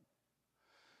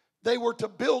 they were to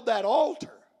build that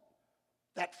altar.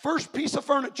 That first piece of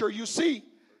furniture you see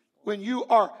when you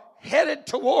are headed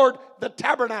toward the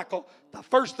tabernacle, the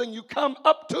first thing you come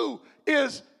up to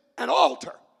is an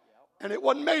altar. And it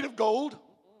wasn't made of gold.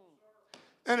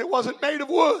 And it wasn't made of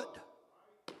wood.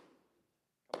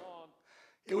 Come on.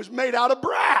 It was made out of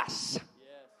brass.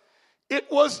 Yes.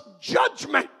 It was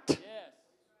judgment. Yes.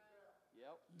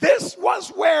 Yep. This was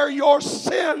where your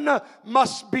sin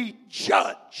must be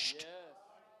judged. Yes.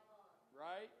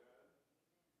 Right.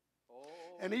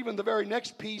 Oh. And even the very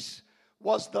next piece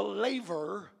was the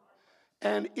laver,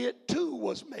 and it too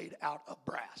was made out of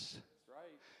brass.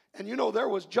 And you know, there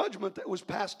was judgment that was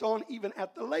passed on even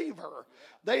at the laver.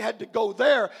 They had to go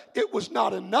there. It was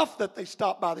not enough that they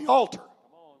stopped by the altar.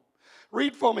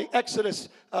 Read for me Exodus.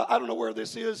 I don't know where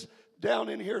this is, down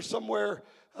in here somewhere,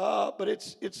 but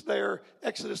it's there.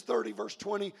 Exodus 30, verse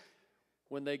 20.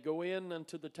 When they go in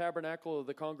unto the tabernacle of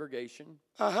the congregation,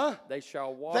 they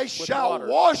shall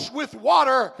wash with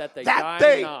water that they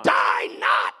die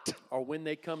not. Or when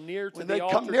they come near to when the they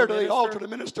altar come near to minister, the altar to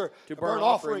minister to a burnt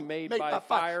offering made by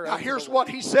fire. Now here's what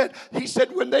he said. He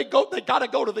said when they go, they got to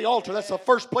go to the altar. That's the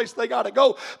first place they got to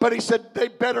go. But he said they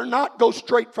better not go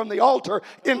straight from the altar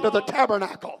into the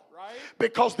tabernacle.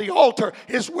 Because the altar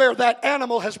is where that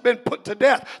animal has been put to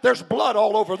death. There's blood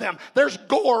all over them. There's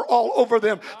gore all over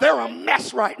them. They're a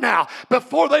mess right now.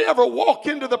 Before they ever walk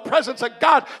into the presence of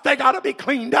God, they got to be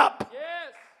cleaned up.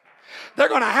 They're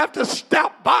going to have to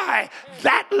stop by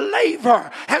that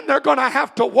laver, and they're going to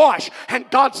have to wash. And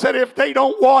God said if they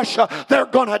don't wash, they're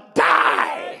going to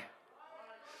die.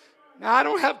 Now, I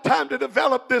don't have time to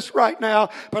develop this right now,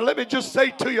 but let me just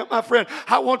say to you, my friend,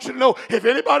 I want you to know, if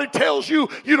anybody tells you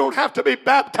you don't have to be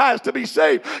baptized to be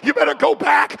saved, you better go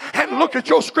back and look at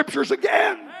your scriptures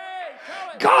again.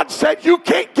 God said you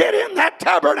can't get in that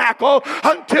tabernacle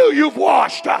until you've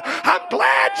washed. I'm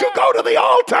glad you go to the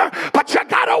altar, but you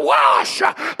got to wash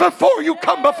before you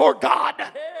come before God.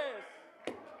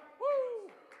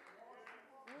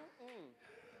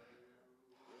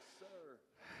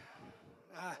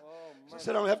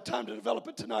 said, I don't have time to develop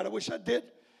it tonight. I wish I did.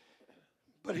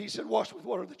 But he said, wash with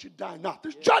water that you die not.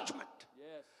 There's judgment.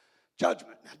 Yes.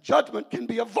 Judgment. Now, judgment can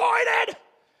be avoided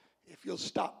if you'll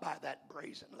stop by that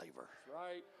brazen laver. That's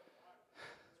right.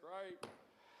 That's right.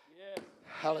 Yes.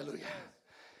 Hallelujah. Yes.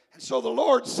 And so the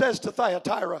Lord says to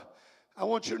Thyatira, I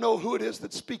want you to know who it is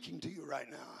that's speaking to you right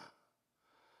now.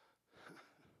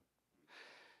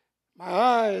 My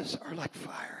eyes are like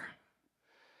fire,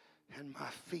 and my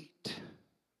feet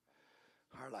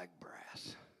are like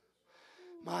brass.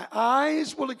 My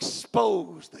eyes will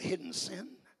expose the hidden sin,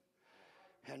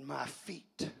 and my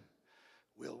feet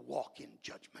will walk in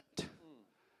judgment.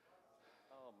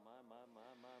 Oh, my.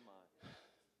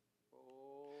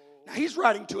 Oh. Now, he's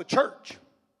writing to a church.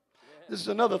 This is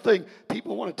another thing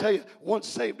people want to tell you, once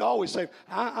saved, always saved.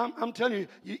 I'm telling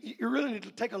you, you really need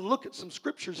to take a look at some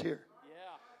scriptures here.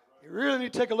 You really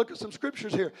need to take a look at some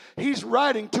scriptures here. He's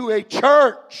writing to a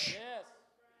church. Yes.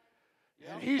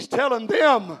 Yep. And he's telling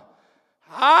them,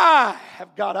 I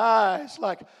have got eyes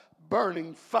like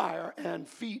burning fire and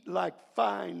feet like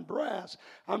fine brass.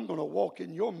 I'm going to walk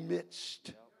in your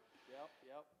midst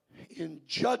in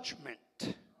judgment.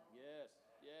 Yes.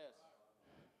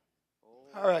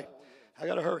 All right. I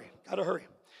got to hurry.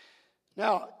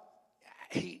 Now,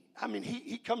 he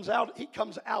comes out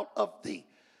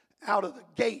of the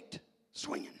gate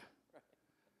swinging.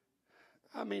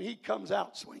 He comes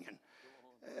out swinging.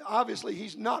 Obviously,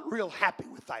 he's not real happy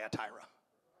with Thyatira.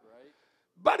 Right.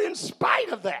 But in spite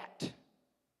of that,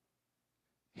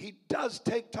 he does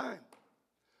take time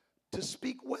to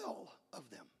speak well of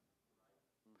them.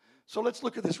 So let's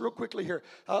look at this real quickly here.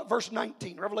 Verse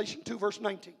 19, Revelation 2, verse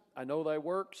 19. I know thy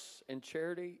works and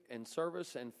charity and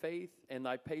service and faith and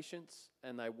thy patience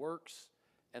and thy works,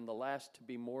 and the last to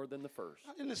be more than the first.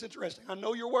 Isn't this interesting? I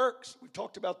know your works. We've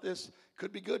talked about this.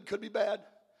 Could be good, could be bad.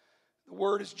 The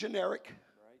word is generic.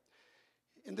 Right.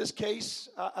 In this case,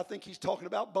 I think he's talking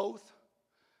about both.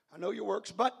 I know your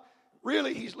works. But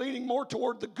really, he's leaning more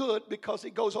toward the good because he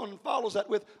goes on and follows that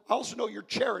with, I also know your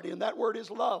charity, and that word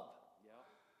is love.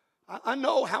 Yeah. I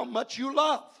know how much you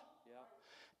love.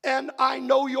 Yeah. And I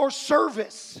know your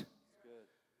service. Good.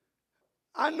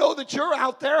 I know that you're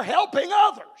out there helping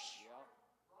others.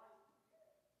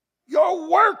 You're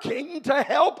working to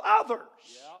help others.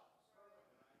 Yeah.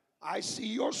 I see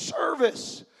your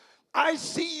service. I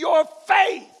see your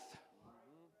faith.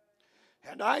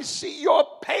 Mm-hmm. And I see your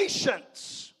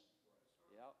patience.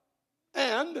 Yeah.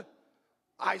 And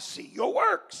I see your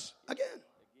works. Again.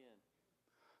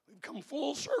 We've come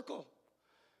full circle.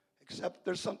 Except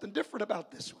there's something different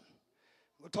about this one.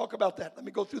 We'll talk about that. Let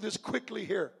me go through this quickly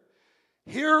here.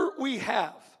 Here we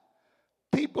have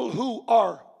people who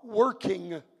are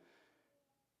working,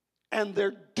 and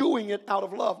they're doing it out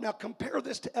of love. Now compare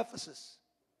this to Ephesus.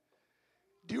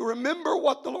 Do you remember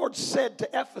what the Lord said to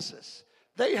Ephesus?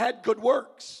 They had good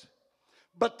works,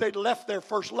 but they left their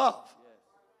first love.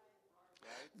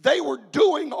 They were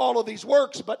doing all of these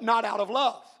works, but not out of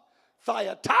love.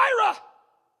 Thyatira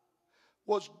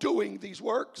was doing these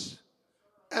works,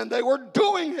 and they were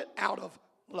doing it out of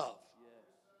love.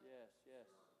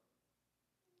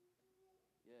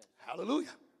 Yes. Hallelujah.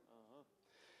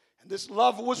 And this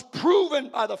love was proven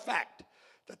by the fact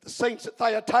that the saints at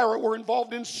Thyatira were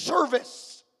involved in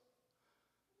service.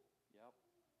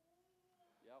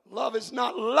 Yep. Love is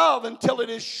not love until it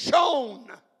is shown.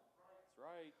 That's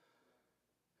right.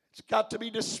 It's got to be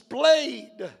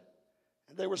displayed.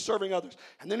 And they were serving others.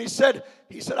 And then he said,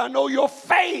 I know your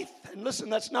faith. And listen,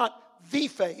 that's not the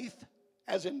faith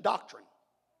as in doctrine.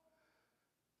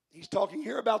 He's talking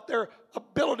here about their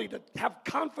ability to have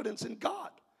confidence in God.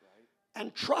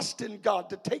 And trust in God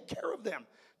to take care of them.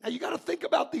 Now you got to think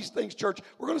about these things, church.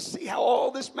 We're going to see how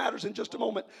all this matters in just a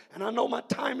moment. And I know my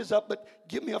time is up, but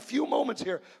give me a few moments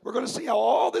here. We're going to see how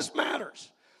all this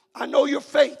matters. I know your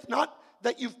faith, not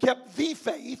that you've kept the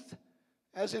faith,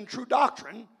 as in true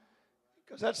doctrine,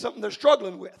 because that's something they're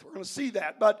struggling with. We're going to see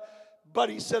that. But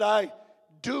he said, I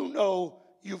do know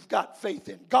you've got faith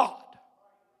in God.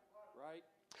 Right.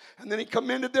 And then he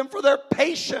commended them for their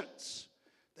patience.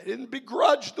 They didn't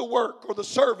begrudge the work or the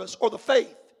service or the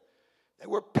faith. They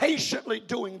were patiently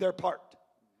doing their part.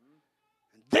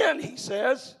 And then he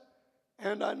says,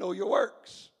 and I know your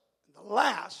works. And the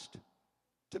last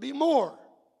to be more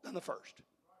than the first.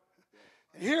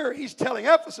 And here he's telling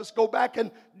Ephesus, go back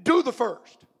and do the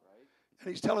first. And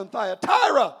he's telling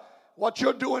Thyatira, what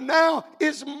you're doing now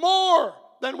is more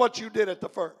than what you did at the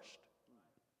first.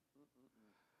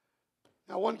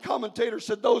 Now, one commentator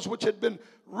said those which had been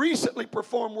recently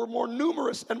performed were more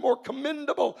numerous and more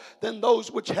commendable than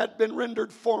those which had been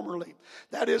rendered formerly.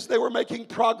 That is, they were making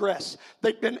progress.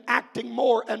 They'd been acting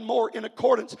more and more in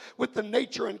accordance with the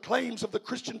nature and claims of the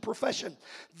Christian profession.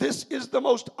 This is the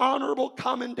most honorable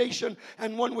commendation,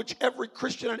 and one which every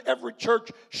Christian and every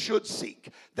church should seek,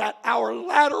 that our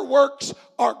latter works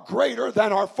are greater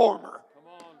than our former.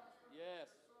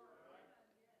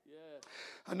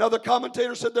 Another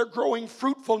commentator said their growing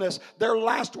fruitfulness, their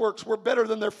last works were better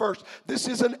than their first. This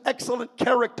is an excellent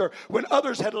character. When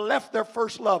others had left their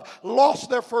first love, lost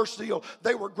their first zeal,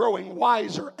 they were growing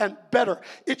wiser and better.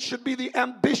 It should be the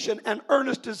ambition and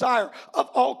earnest desire of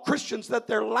all Christians that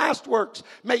their last works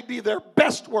may be their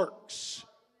best works.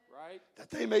 Right?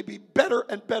 That they may be better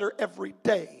and better every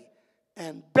day,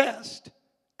 and best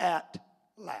at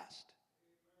last.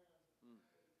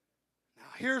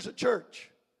 Now here's a church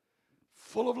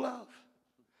full of love,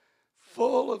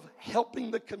 full of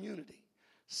helping the community,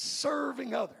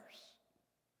 serving others,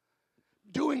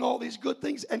 doing all these good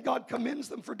things, and God commends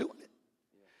them for doing it.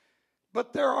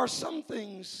 But there are some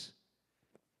things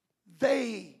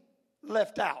they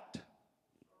left out.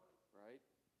 Right?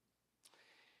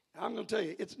 Now, I'm going to tell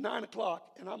you, it's 9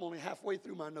 o'clock, and I'm only halfway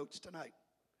through my notes tonight.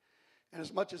 And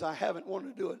as much as I haven't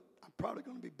wanted to do it, I'm probably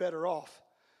going to be better off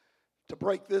to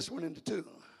break this one into two,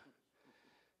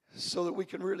 so that we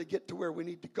can really get to where we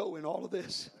need to go in all of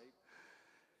this.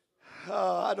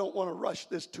 I don't want to rush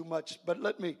this too much, but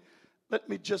let me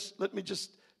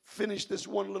just finish this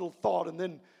one little thought, and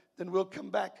then we'll come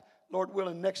back, Lord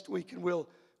willing, next week, and we'll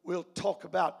talk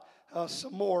about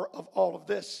some more of all of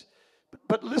this.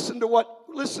 But listen to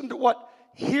what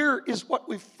here is what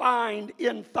we find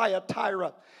in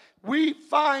Thyatira. We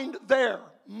find there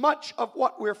much of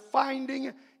what we're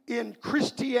finding in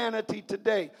Christianity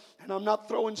today. And I'm not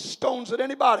throwing stones at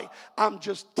anybody. I'm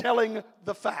just telling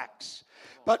the facts.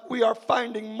 But we are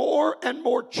finding more and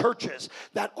more churches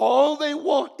that all they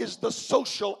want is the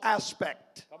social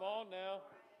aspect. Come on now.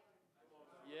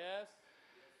 Yes.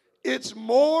 It's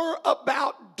more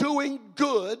about doing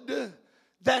good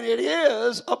than it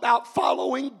is about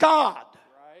following God.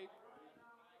 Right.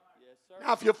 Yes, sir.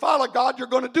 Now, if you follow God, you're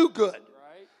going to do good.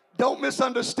 Right. Don't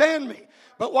misunderstand me.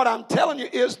 But what I'm telling you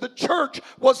is the church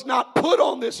was not put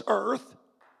on this earth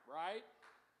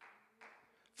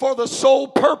for the sole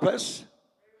purpose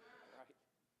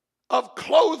of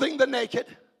clothing the naked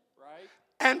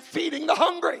and feeding the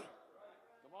hungry.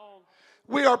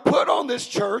 We are put on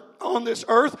this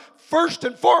earth, first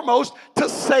and foremost, to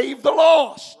save the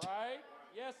lost.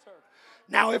 Yes, sir.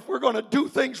 Now, if we're going to do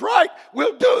things right,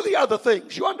 we'll do the other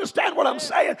things. You understand what I'm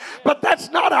saying? But that's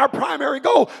not our primary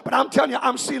goal. But I'm telling you,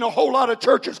 I'm seeing a whole lot of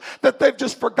churches that they've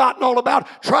just forgotten all about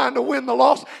trying to win the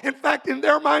lost. In fact, in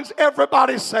their minds,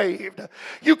 everybody's saved.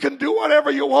 You can do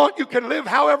whatever you want. You can live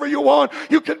however you want.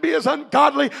 You can be as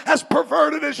ungodly, as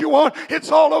perverted as you want.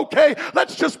 It's all okay.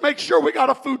 Let's just make sure we got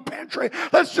a food pantry.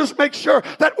 Let's just make sure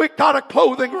that we got a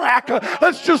clothing rack.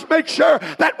 Let's just make sure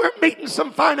that we're meeting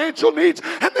some financial needs.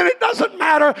 And then it doesn't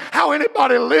matter how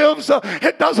anybody lives.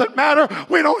 It doesn't matter.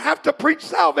 We don't have to preach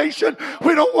salvation.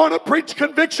 We don't want to preach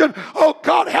conviction. Oh,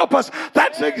 God help us.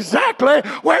 That's exactly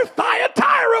where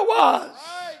Thyatira was.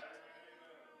 Right.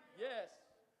 Yes.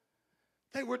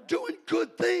 They were doing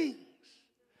good things.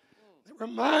 It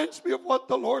reminds me of what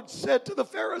the Lord said to the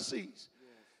Pharisees.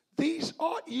 These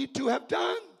ought ye to have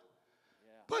done,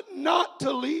 but not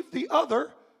to leave the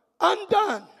other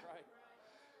undone.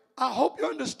 I hope you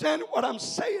understand what I'm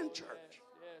saying, church.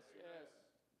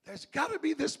 There's got to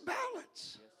be this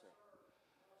balance.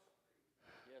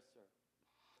 Yes, sir.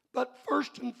 But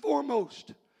first and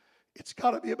foremost, it's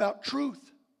got to be about truth.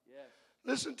 Yes.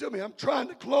 Listen to me, I'm trying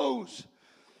to close.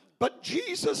 But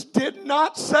Jesus did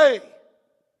not say,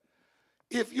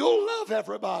 if you'll love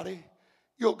everybody,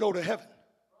 you'll go to heaven.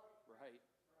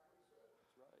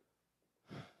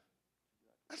 Right.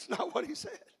 That's not what he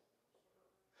said.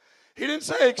 He didn't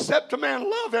say, except a man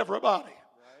love everybody,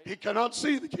 he cannot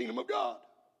see the kingdom of God.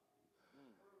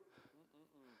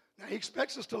 Now, he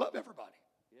expects us to love everybody.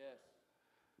 Yes.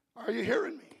 Are you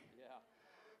hearing me? Yeah.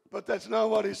 But that's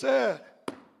not what he said.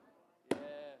 Yes.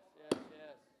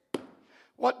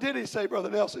 What did he say, Brother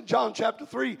Nelson? John chapter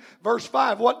 3, verse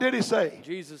 5. What did he say?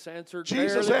 Jesus answered,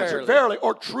 verily,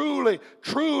 or truly,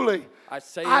 I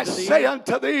say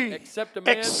unto thee, except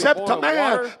a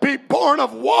man be born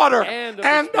of water and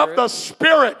of the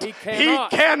Spirit, he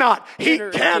cannot.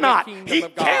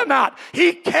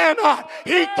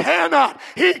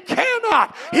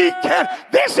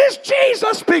 This is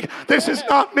Jesus speaking. This is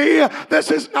not me.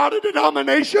 This is not a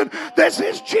denomination. This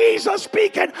is Jesus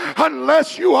speaking.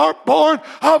 Unless you are born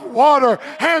of water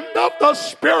and of the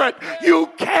Spirit, you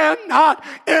cannot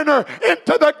enter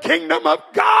into the kingdom of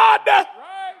God. Right.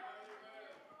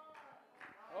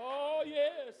 Oh,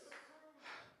 yes.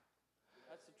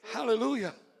 That's the truth.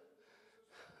 Hallelujah.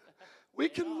 We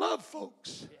can love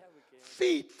folks,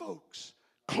 feed folks,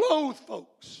 clothe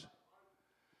folks,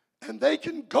 and they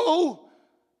can go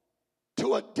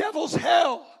to a devil's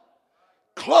hell,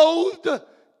 clothed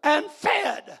and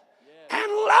fed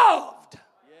and loved.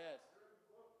 Yes.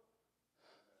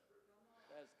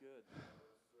 That's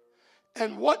good.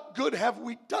 And what good have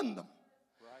we done them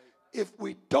if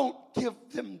we don't give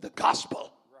them the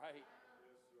gospel? Right.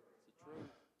 It's the truth.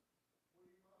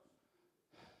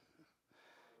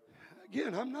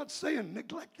 Again, I'm not saying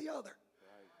neglect the other.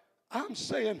 I'm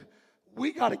saying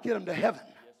we got to get them to heaven.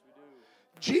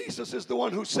 Jesus is the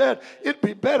one who said it'd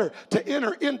be better to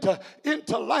enter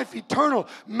into life eternal,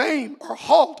 maimed or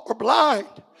halt or blind.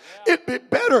 It'd be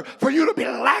better for you to be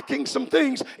lacking some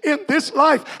things in this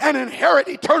life and inherit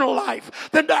eternal life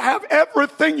than to have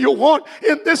everything you want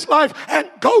in this life and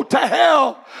go to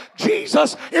hell.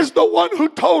 Jesus is the one who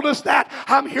told us that.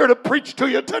 I'm here to preach to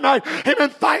you tonight. And in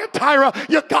Thyatira,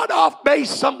 you got off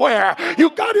base somewhere. You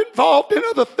got involved in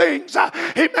other things.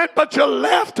 Amen. But you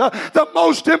left the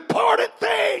most important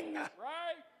thing.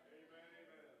 Right.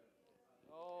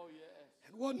 Oh, yes.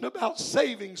 It wasn't about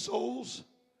saving souls.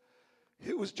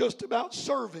 It was just about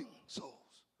serving souls.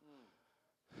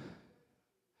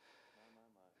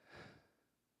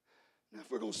 Now,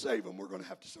 if we're going to save them, we're going to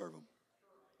have to serve them.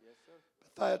 Yes, sir.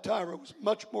 But Thyatira was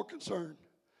much more concerned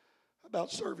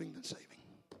about serving than saving.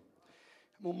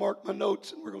 I'm going to mark my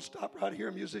notes, and we're going to stop right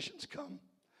here. Musicians, come.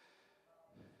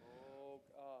 Oh,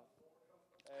 God.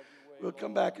 Have your way, We'll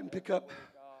come back and pick up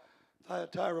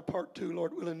Thyatira part 2,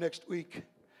 Lord willing, next week.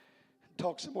 And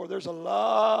talk some more. There's a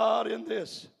lot in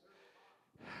this.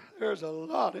 There's a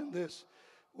lot in this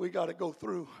we got to go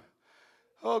through.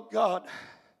 Oh, God.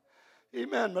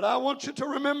 Amen. But I want you to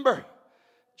remember,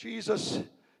 Jesus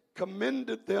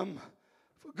commended them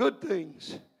for good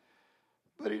things.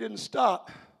 But he didn't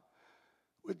stop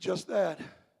with just that.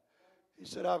 He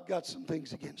said, I've got some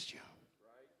things against you.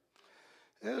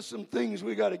 There's some things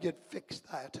we got to get fixed,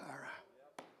 Thyatira.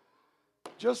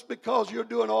 Just because you're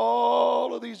doing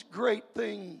all of these great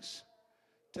things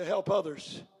to help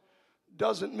others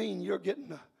doesn't mean you're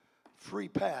getting a free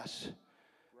pass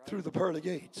through the pearly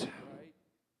gates. Right.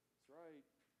 That's right.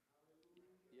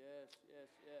 Yes, yes,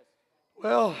 yes.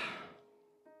 Well,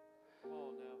 Come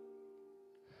on now.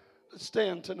 let's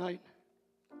stand tonight.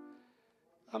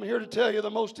 I'm here to tell you the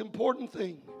most important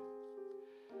thing.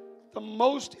 The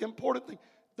most important thing.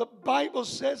 The Bible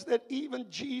says that even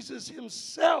Jesus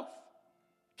himself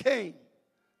came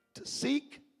to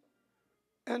seek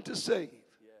and to save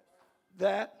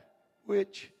that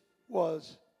which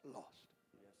was lost.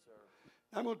 Yes, sir.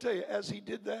 I'm going to tell you, as he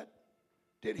did that,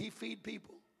 did he feed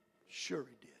people? Sure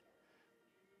he did.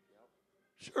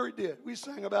 Sure he did. We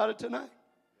sang about it tonight.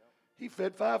 He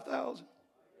fed 5,000.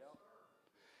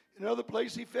 In another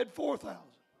place, he fed 4,000.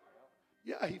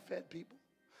 Yeah, he fed people.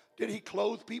 Did he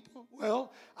clothe people?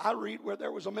 Well, I read where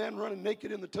there was a man running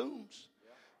naked in the tombs.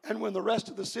 And when the rest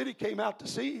of the city came out to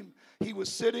see him, he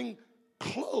was sitting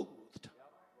clothed.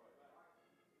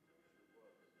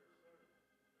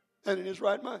 And in his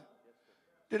right mind.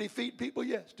 Did he feed people?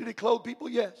 Yes. Did he clothe people?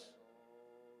 Yes.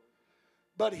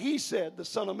 But he said the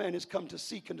Son of Man is come to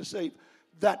seek and to save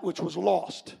that which was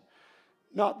lost.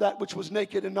 Not that which was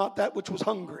naked and not that which was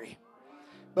hungry.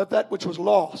 But that which was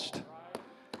lost.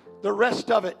 The rest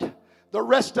of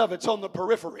it's on the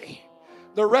periphery.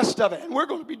 The rest of it. And we're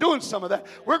going to be doing some of that.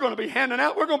 We're going to be handing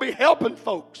out. We're going to be helping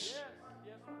folks.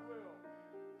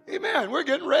 Amen. We're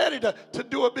getting ready to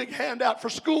do a big handout for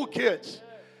school kids.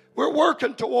 We're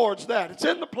working towards that. It's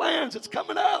in the plans. It's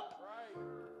coming up.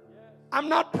 I'm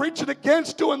not preaching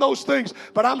against doing those things,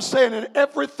 but I'm saying in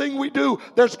everything we do,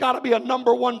 there's got to be a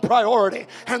number one priority.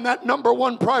 And that number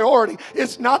one priority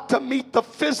is not to meet the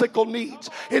physical needs.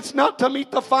 It's not to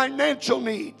meet the financial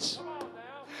needs.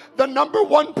 The number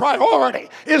one priority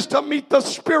is to meet the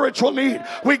spiritual need.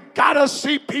 We got to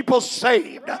see people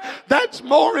saved. That's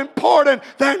more important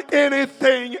than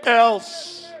anything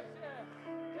else.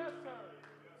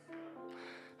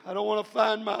 I don't want to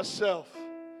find myself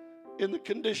in the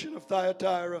condition of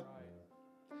Thyatira.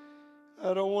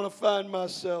 I don't want to find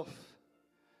myself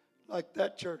like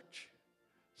that church.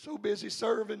 So busy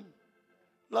serving,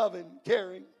 loving,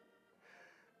 caring,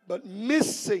 but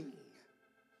missing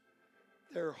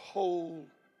their whole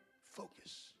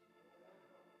focus.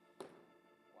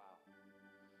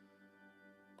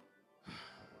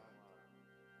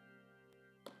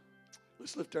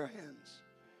 Let's lift our hands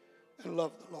and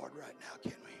love the Lord right now,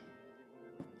 can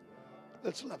we?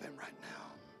 Let's love Him right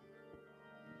now.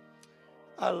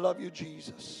 I love you,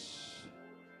 Jesus.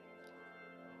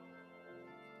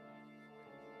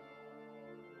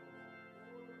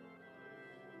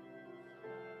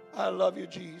 I love you,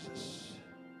 Jesus.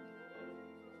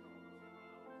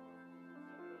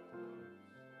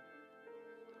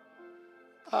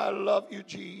 I love you,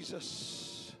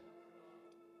 Jesus.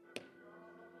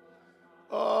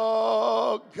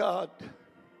 Oh, God.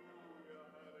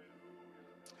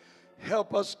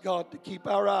 Help us, God, to keep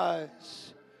our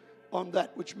eyes on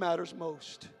that which matters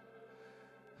most.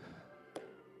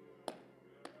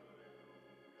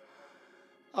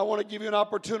 I want to give you an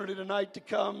opportunity tonight to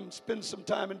come spend some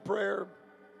time in prayer.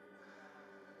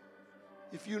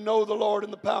 If you know the Lord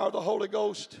and the power of the Holy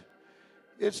Ghost,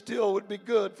 it still would be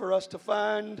good for us to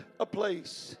find a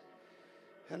place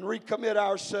and recommit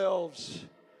ourselves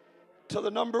to the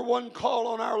number one call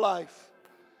on our life,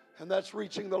 and that's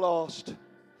reaching the lost.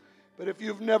 But if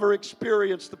you've never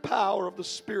experienced the power of the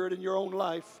Spirit in your own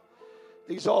life,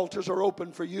 these altars are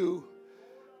open for you.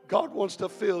 God wants to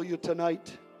fill you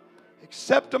tonight.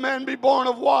 Except a man be born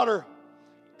of water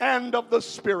and of the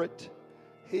Spirit,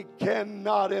 he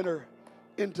cannot enter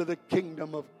into the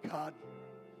kingdom of God.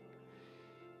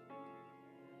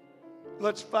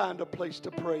 Let's find a place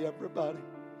to pray, everybody.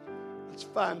 Let's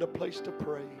find a place to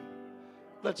pray.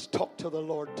 Let's talk to the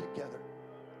Lord together.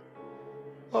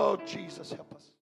 Oh, Jesus, help us.